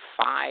say,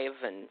 5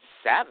 and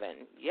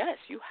 7, yes,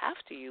 you have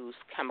to use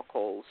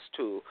chemicals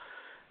to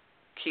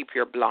keep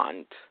your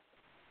blonde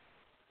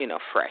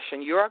fresh,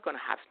 and you are going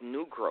to have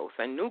new growth,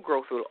 and new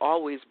growth will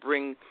always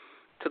bring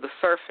to the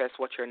surface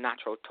what your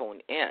natural tone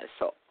is.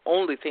 So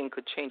only thing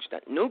could change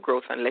that new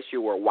growth unless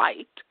you were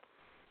white,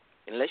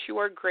 unless you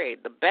were gray.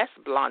 The best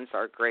blondes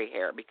are gray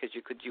hair, because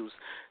you could use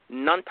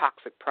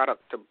non-toxic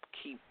product to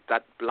keep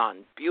that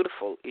blonde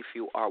beautiful if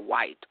you are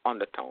white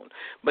undertone.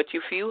 But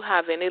if you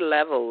have any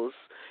levels,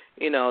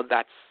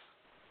 that's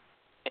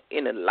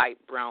in a light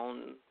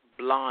brown,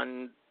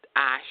 blonde,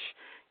 ash,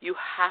 you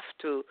have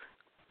to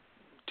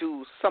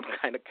do some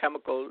kind of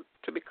chemical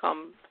to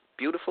become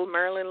beautiful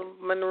Marilyn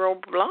Monroe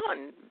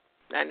blonde,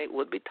 and it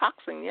would be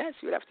toxin. Yes,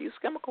 you'd have to use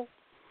chemical.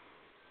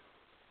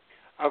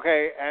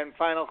 Okay, and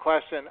final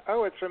question.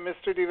 Oh, it's from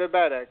Mr.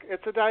 Divabetic.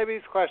 It's a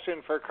diabetes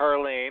question for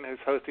Karline, who's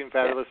hosting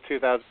Fabulous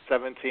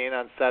 2017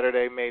 on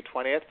Saturday, May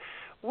 20th.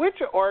 Which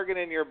organ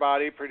in your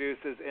body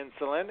produces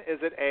insulin? Is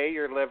it A,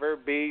 your liver,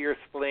 B, your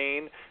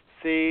spleen,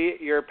 C,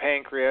 your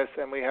pancreas?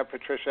 And we have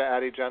Patricia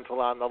Addy-Gentle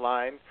on the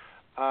line.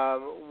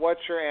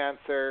 What's your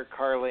answer,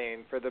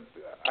 Karline?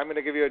 I'm going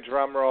to give you a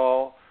drum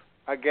roll.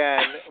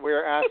 Again,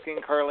 we're asking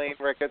Karline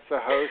Ricketts, the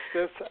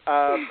hostess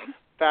of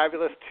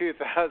Fabulous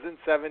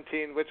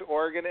 2017, which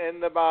organ in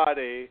the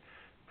body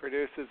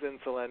produces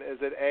insulin? Is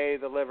it A,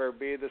 the liver,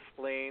 B, the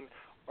spleen,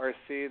 or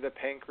C, the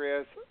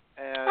pancreas?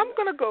 And I'm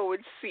going to go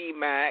with C,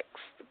 Max,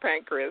 the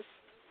pancreas.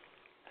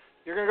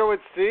 You're going to go with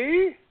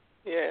C?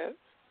 Yes.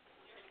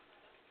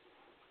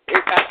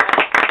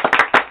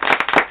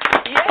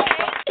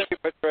 Yay,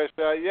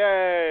 Patricia,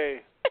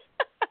 yay.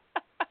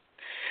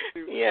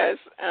 Yes,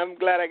 I'm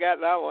glad I got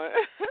that one.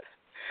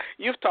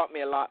 You've taught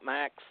me a lot,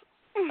 Max.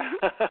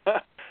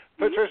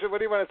 Patricia, what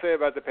do you want to say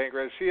about the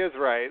pancreas? She is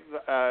right.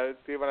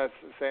 Do you want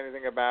to say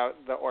anything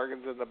about the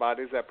organs in the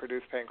bodies that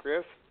produce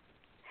pancreas?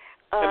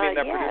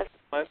 Yes.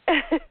 Produce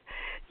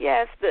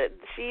Yes,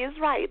 she is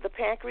right. The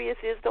pancreas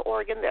is the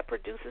organ that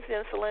produces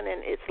insulin,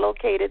 and it's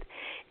located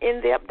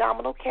in the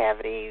abdominal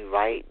cavity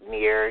right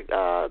near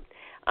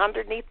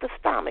underneath the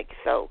stomach.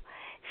 So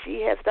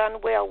she has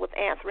done well with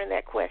answering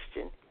that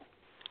question.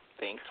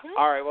 Thank you.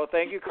 All right. Well,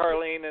 thank you,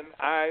 Karline, and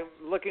I'm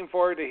looking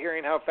forward to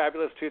hearing how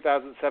Fabulous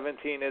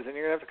 2017 is, and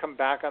you're going to have to come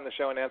back on the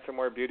show and answer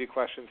more beauty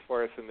questions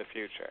for us in the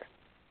future.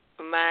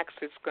 Max,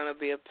 it's going to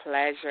be a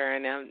pleasure,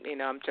 and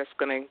I'm just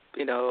going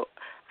to,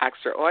 ask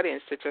our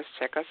audience to just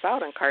check us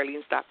out on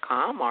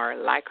Karlines.com or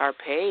like our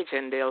page,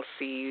 and they'll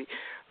see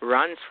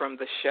runs from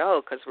the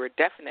show, because we're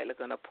definitely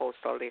going to post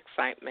all the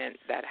excitement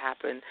that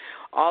happened,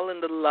 all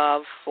in the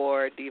love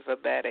for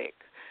Divabetic,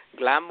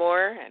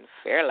 glamour, and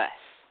fearless.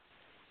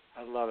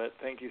 I love it.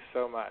 Thank you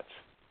so much.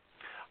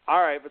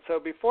 All right, but so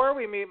before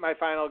we meet my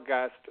final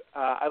guest,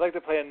 I'd like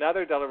to play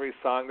another Della Reese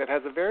song that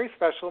has a very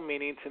special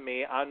meaning to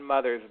me on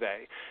Mother's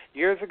Day.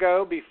 Years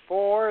ago,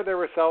 before there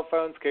were cell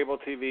phones, cable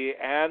TV,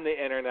 and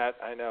the Internet,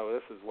 I know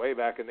this is way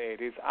back in the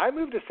 80s, I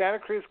moved to Santa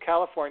Cruz,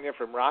 California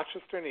from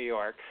Rochester, New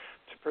York,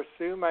 to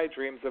pursue my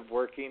dreams of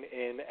working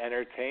in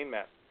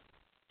entertainment.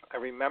 I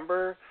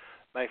remember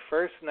my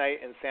first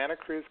night in Santa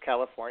Cruz,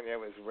 California. It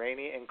was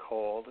rainy and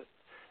cold,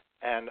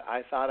 and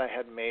I thought I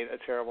had made a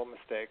terrible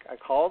mistake. I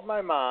called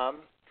my mom,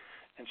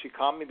 and she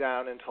calmed me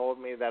down and told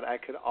me that I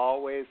could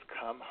always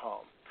come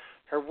home.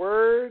 Her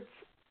words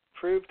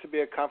proved to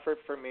be a comfort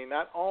for me,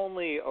 not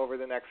only over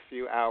the next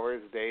few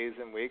hours, days,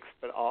 and weeks,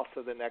 but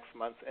also the next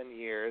months and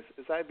years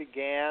as I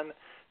began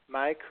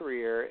my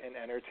career in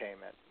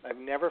entertainment. I've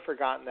never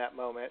forgotten that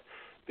moment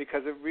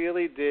because it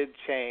really did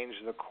change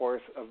the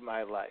course of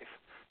my life.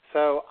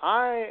 So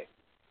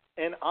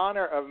in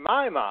honor of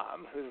my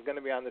mom, who's going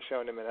to be on the show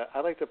in a minute,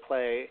 I'd like to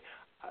play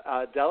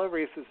Della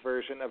Reese's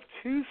version of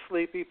Two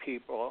Sleepy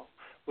People,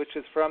 which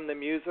is from the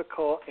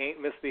musical Ain't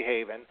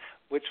Misbehavin',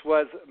 which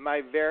was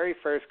my very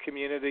first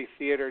community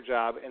theater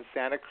job in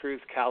Santa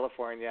Cruz,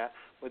 California,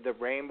 with the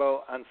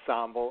Rainbow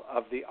Ensemble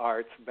of the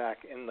Arts back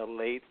in the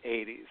late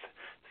 80s.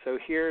 So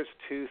here's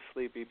Two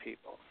Sleepy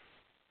People.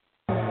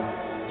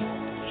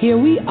 Here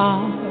we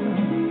are,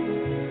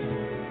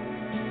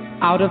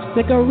 out of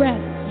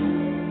cigarettes,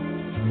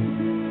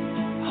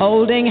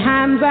 holding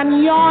hands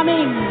and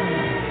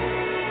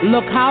yawning.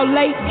 Look how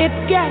late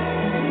it gets.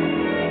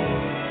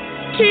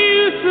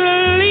 Two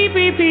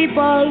sleepy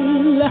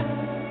people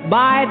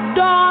by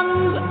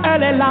dawn's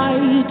early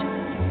light,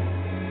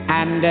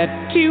 and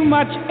too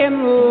much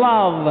in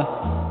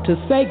love to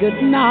say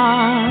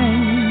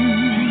goodnight.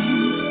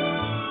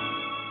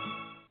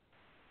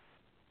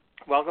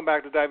 Welcome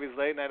back to Diabetes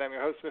Late Night. I'm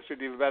your host, Mr.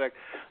 Divabetic.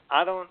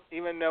 I don't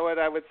even know what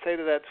I would say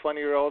to that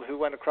 20-year-old who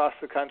went across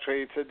the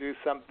country to do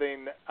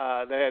something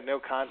that had no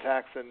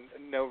contacts and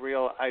no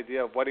real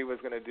idea of what he was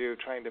going to do,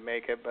 trying to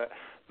make it. But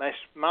my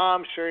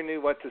mom sure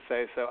knew what to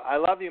say. So I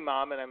love you,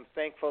 Mom, and I'm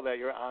thankful that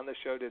you're on the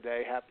show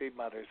today. Happy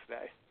Mother's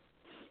Day.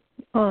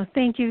 Oh,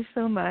 thank you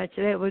so much.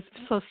 That was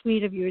so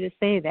sweet of you to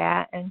say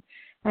that. And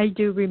I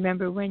do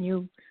remember when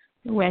you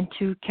went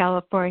to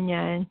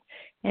California,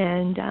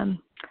 and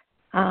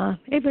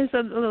it was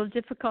a little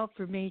difficult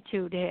for me,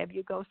 too, to have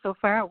you go so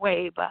far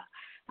away. But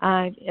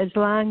as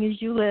long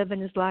as you live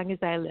and as long as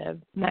I live,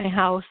 my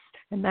house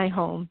and my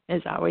home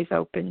is always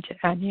open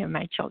to me and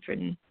my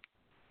children.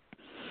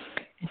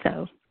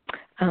 So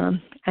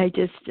I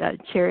just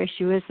cherish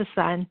you as a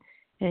son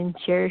and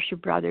cherish your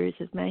brothers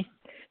as my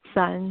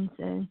sons.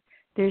 And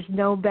there's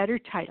no better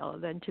title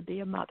than to be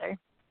a mother.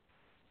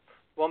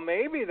 Well,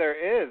 maybe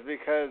there is,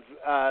 because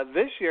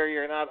this year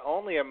you're not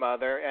only a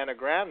mother and a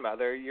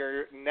grandmother,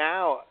 you're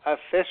now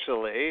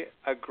officially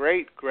a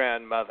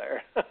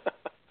great-grandmother.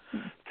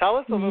 Tell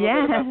us a little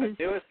bit about the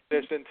newest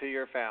addition to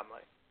your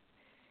family.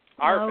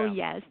 Our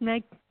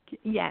family.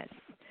 Yes.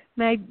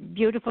 my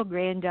beautiful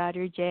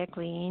granddaughter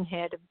Jacqueline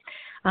had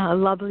a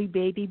lovely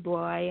baby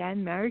boy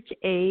on March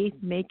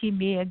 8th, making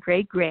me a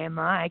great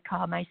grandma. I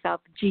call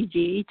myself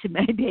Gigi to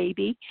my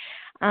baby.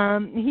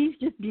 He's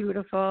just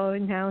beautiful,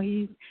 and now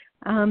he's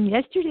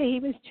yesterday he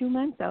was 2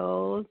 months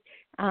old.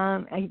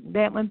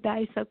 That went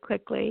by so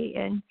quickly,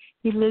 and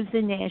he lives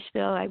in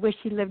Nashville. I wish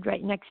he lived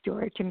right next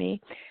door to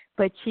me,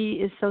 but she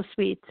is so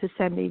sweet to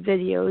send me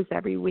videos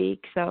every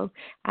week, so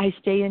I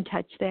stay in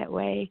touch that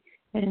way.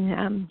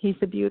 And he's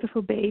a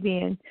beautiful baby,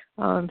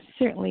 and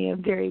certainly a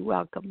very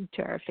welcome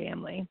to our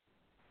family.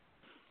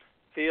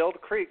 Field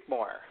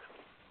Creekmore.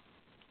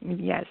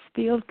 Yes,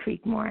 Field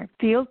Creekmore.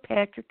 Field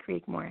Patrick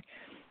Creekmore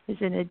is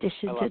an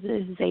addition to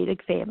the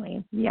Zadig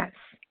family. Yes.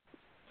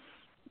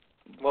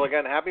 Well,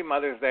 again, happy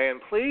Mother's Day, and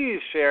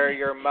please share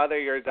your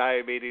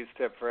diabetes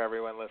tip for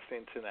everyone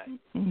listening tonight.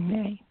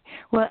 Okay.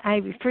 Well,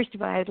 first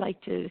of all, I'd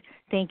like to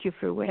thank you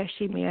for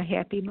wishing me a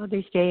happy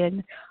Mother's Day,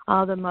 and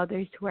all the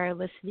mothers who are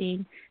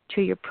listening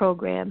to your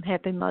program,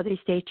 happy Mother's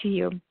Day to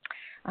you.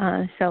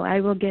 So I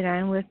will get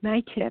on with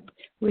my tip,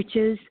 which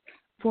is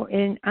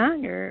in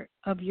honor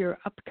of your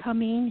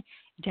upcoming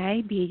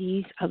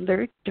Diabetes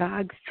Alert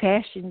Dog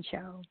Fashion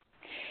Show.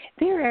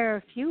 There are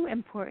a few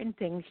important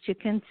things to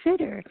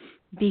consider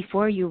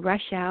before you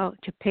rush out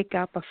to pick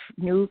up a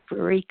new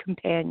furry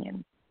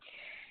companion.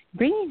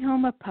 Bringing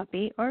home a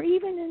puppy or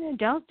even an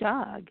adult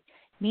dog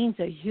means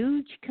a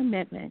huge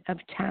commitment of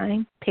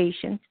time,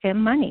 patience,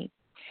 and money.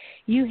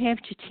 You have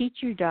to teach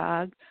your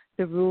dog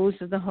the rules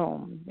of the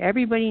home.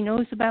 Everybody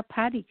knows about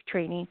potty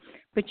training,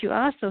 but you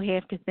also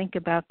have to think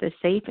about the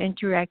safe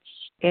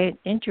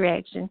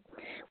interaction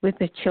with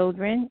the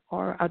children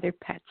or other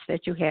pets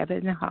that you have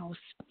in the house.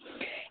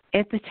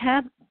 At the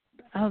top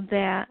of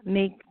that,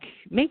 make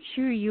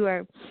sure you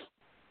are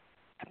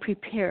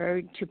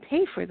prepared to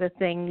pay for the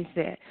things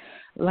that,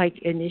 like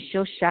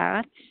initial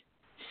shots,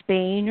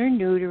 spaying or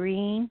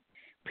neutering,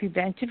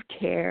 preventive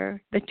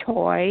care, the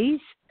toys,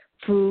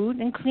 food,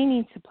 and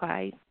cleaning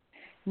supplies,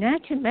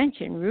 not to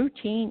mention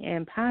routine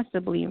and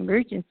possibly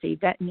emergency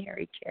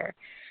veterinary care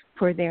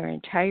for their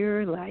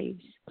entire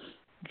lives.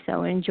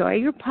 So enjoy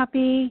your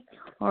puppy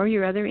or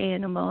your other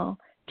animal.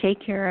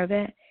 Take care of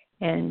it.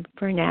 And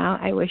for now,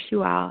 I wish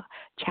you all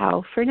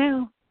ciao for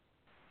now.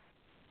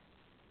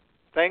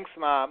 Thanks,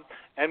 Mom.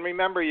 And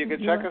remember, you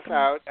can check us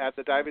out at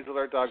the Diabetes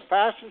Alert Dog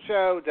Fashion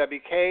Show.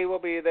 Debbie Kay will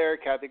be there.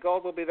 Kathy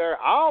Gold will be there.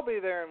 I'll be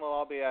there, and we'll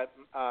all be at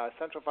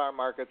Central Farm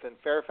Markets in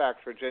Fairfax,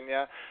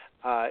 Virginia.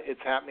 It's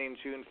happening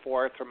June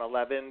 4th from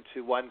 11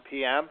 to 1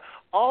 p.m.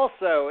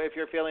 Also, if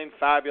you're feeling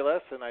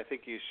fabulous, and I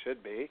think you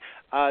should be,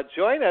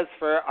 join us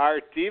for our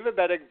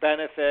Divabetic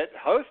Benefit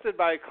hosted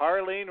by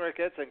Karline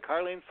Ricketts and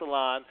Karline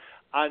Salon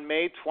on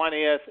May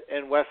 20th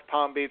in West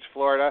Palm Beach,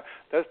 Florida.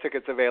 Those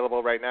tickets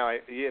available right now.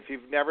 If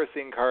you've never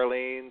seen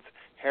Karline's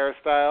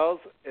hairstyles,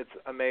 it's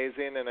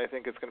amazing, and I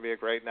think it's going to be a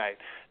great night.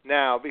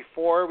 Now,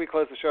 before we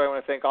close the show, I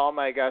want to thank all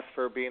my guests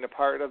for being a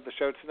part of the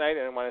show tonight,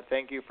 and I want to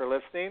thank you for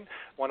listening.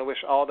 I want to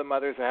wish all the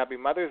mothers a happy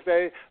Mother's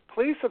Day.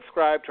 Please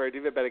subscribe to our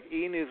Divabetic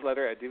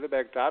e-newsletter at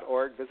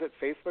divabetic.org. Visit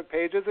Facebook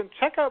pages, and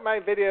check out my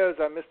videos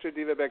on Mr.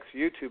 Divabetic's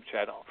YouTube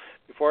channel.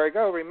 Before I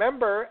go,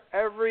 remember,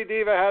 every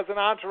diva has an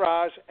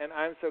entourage, and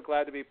I'm so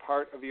glad to be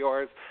part of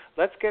yours.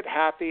 Let's get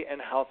happy and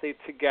healthy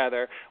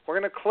together. We're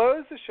going to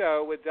close the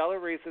show with Della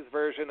Reese's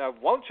version of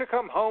Won't You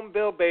Come Home,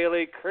 Bill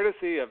Bailey,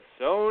 courtesy of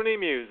SONY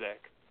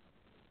Music.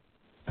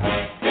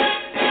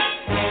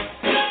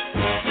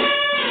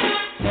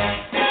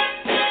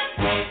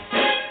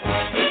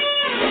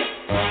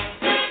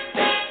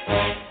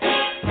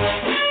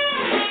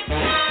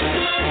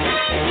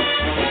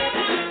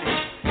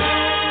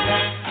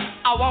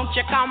 Won't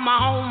you come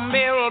home,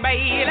 Bill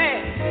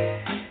Bailey?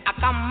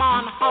 Come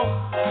on home.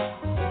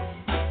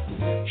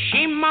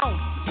 She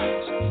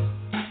moans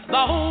the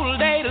whole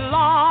day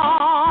long.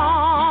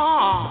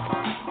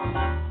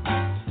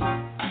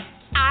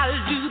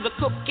 I'll do the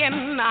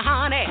cooking,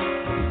 honey.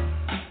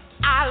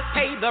 I'll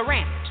pay the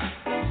rent.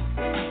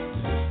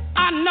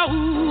 I know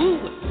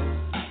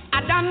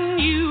I done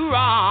you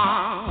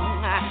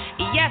wrong.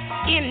 Yes,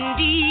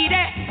 indeed.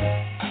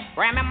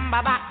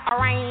 Remember that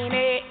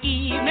rainy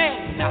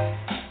evening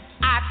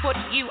I put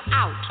you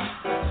out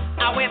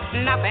with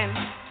nothing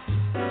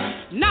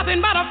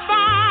but a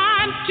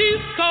fine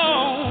tooth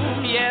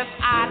comb. Yes,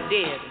 I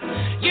did.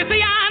 You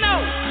see, I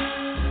know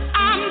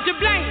I'm to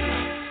blame,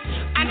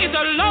 and it's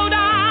a low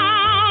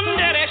down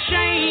dirty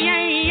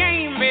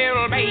shame,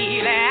 Bill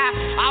Bailey.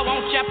 I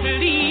want you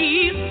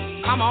please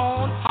come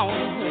on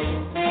home.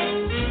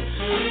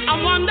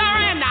 I'm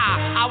wondering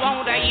now, I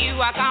wonder you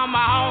come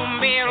home,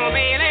 Bill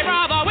Bailey.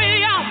 Brother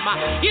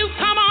William, you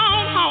come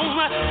on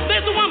home.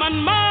 This woman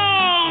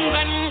moans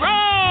and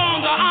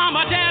groans. I'm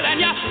telling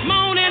you,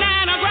 moaning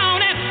and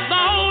groaning the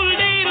whole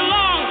day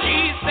long.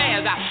 She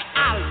says,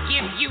 I'll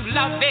give you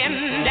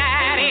loving,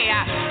 Daddy.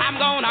 I'm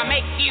gonna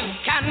make you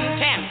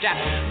content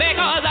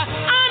because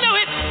I know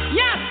it.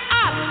 Yes,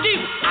 I do.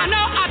 I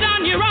know I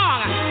done you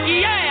wrong.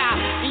 Yeah.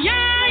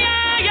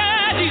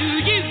 Do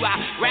you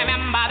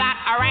remember that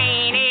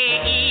rainy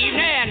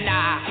evening?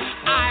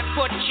 I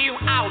put you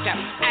out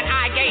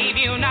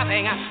you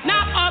nothing,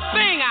 not a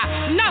thing,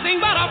 nothing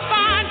but a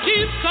fine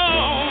tooth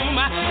comb.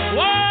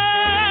 Whoa.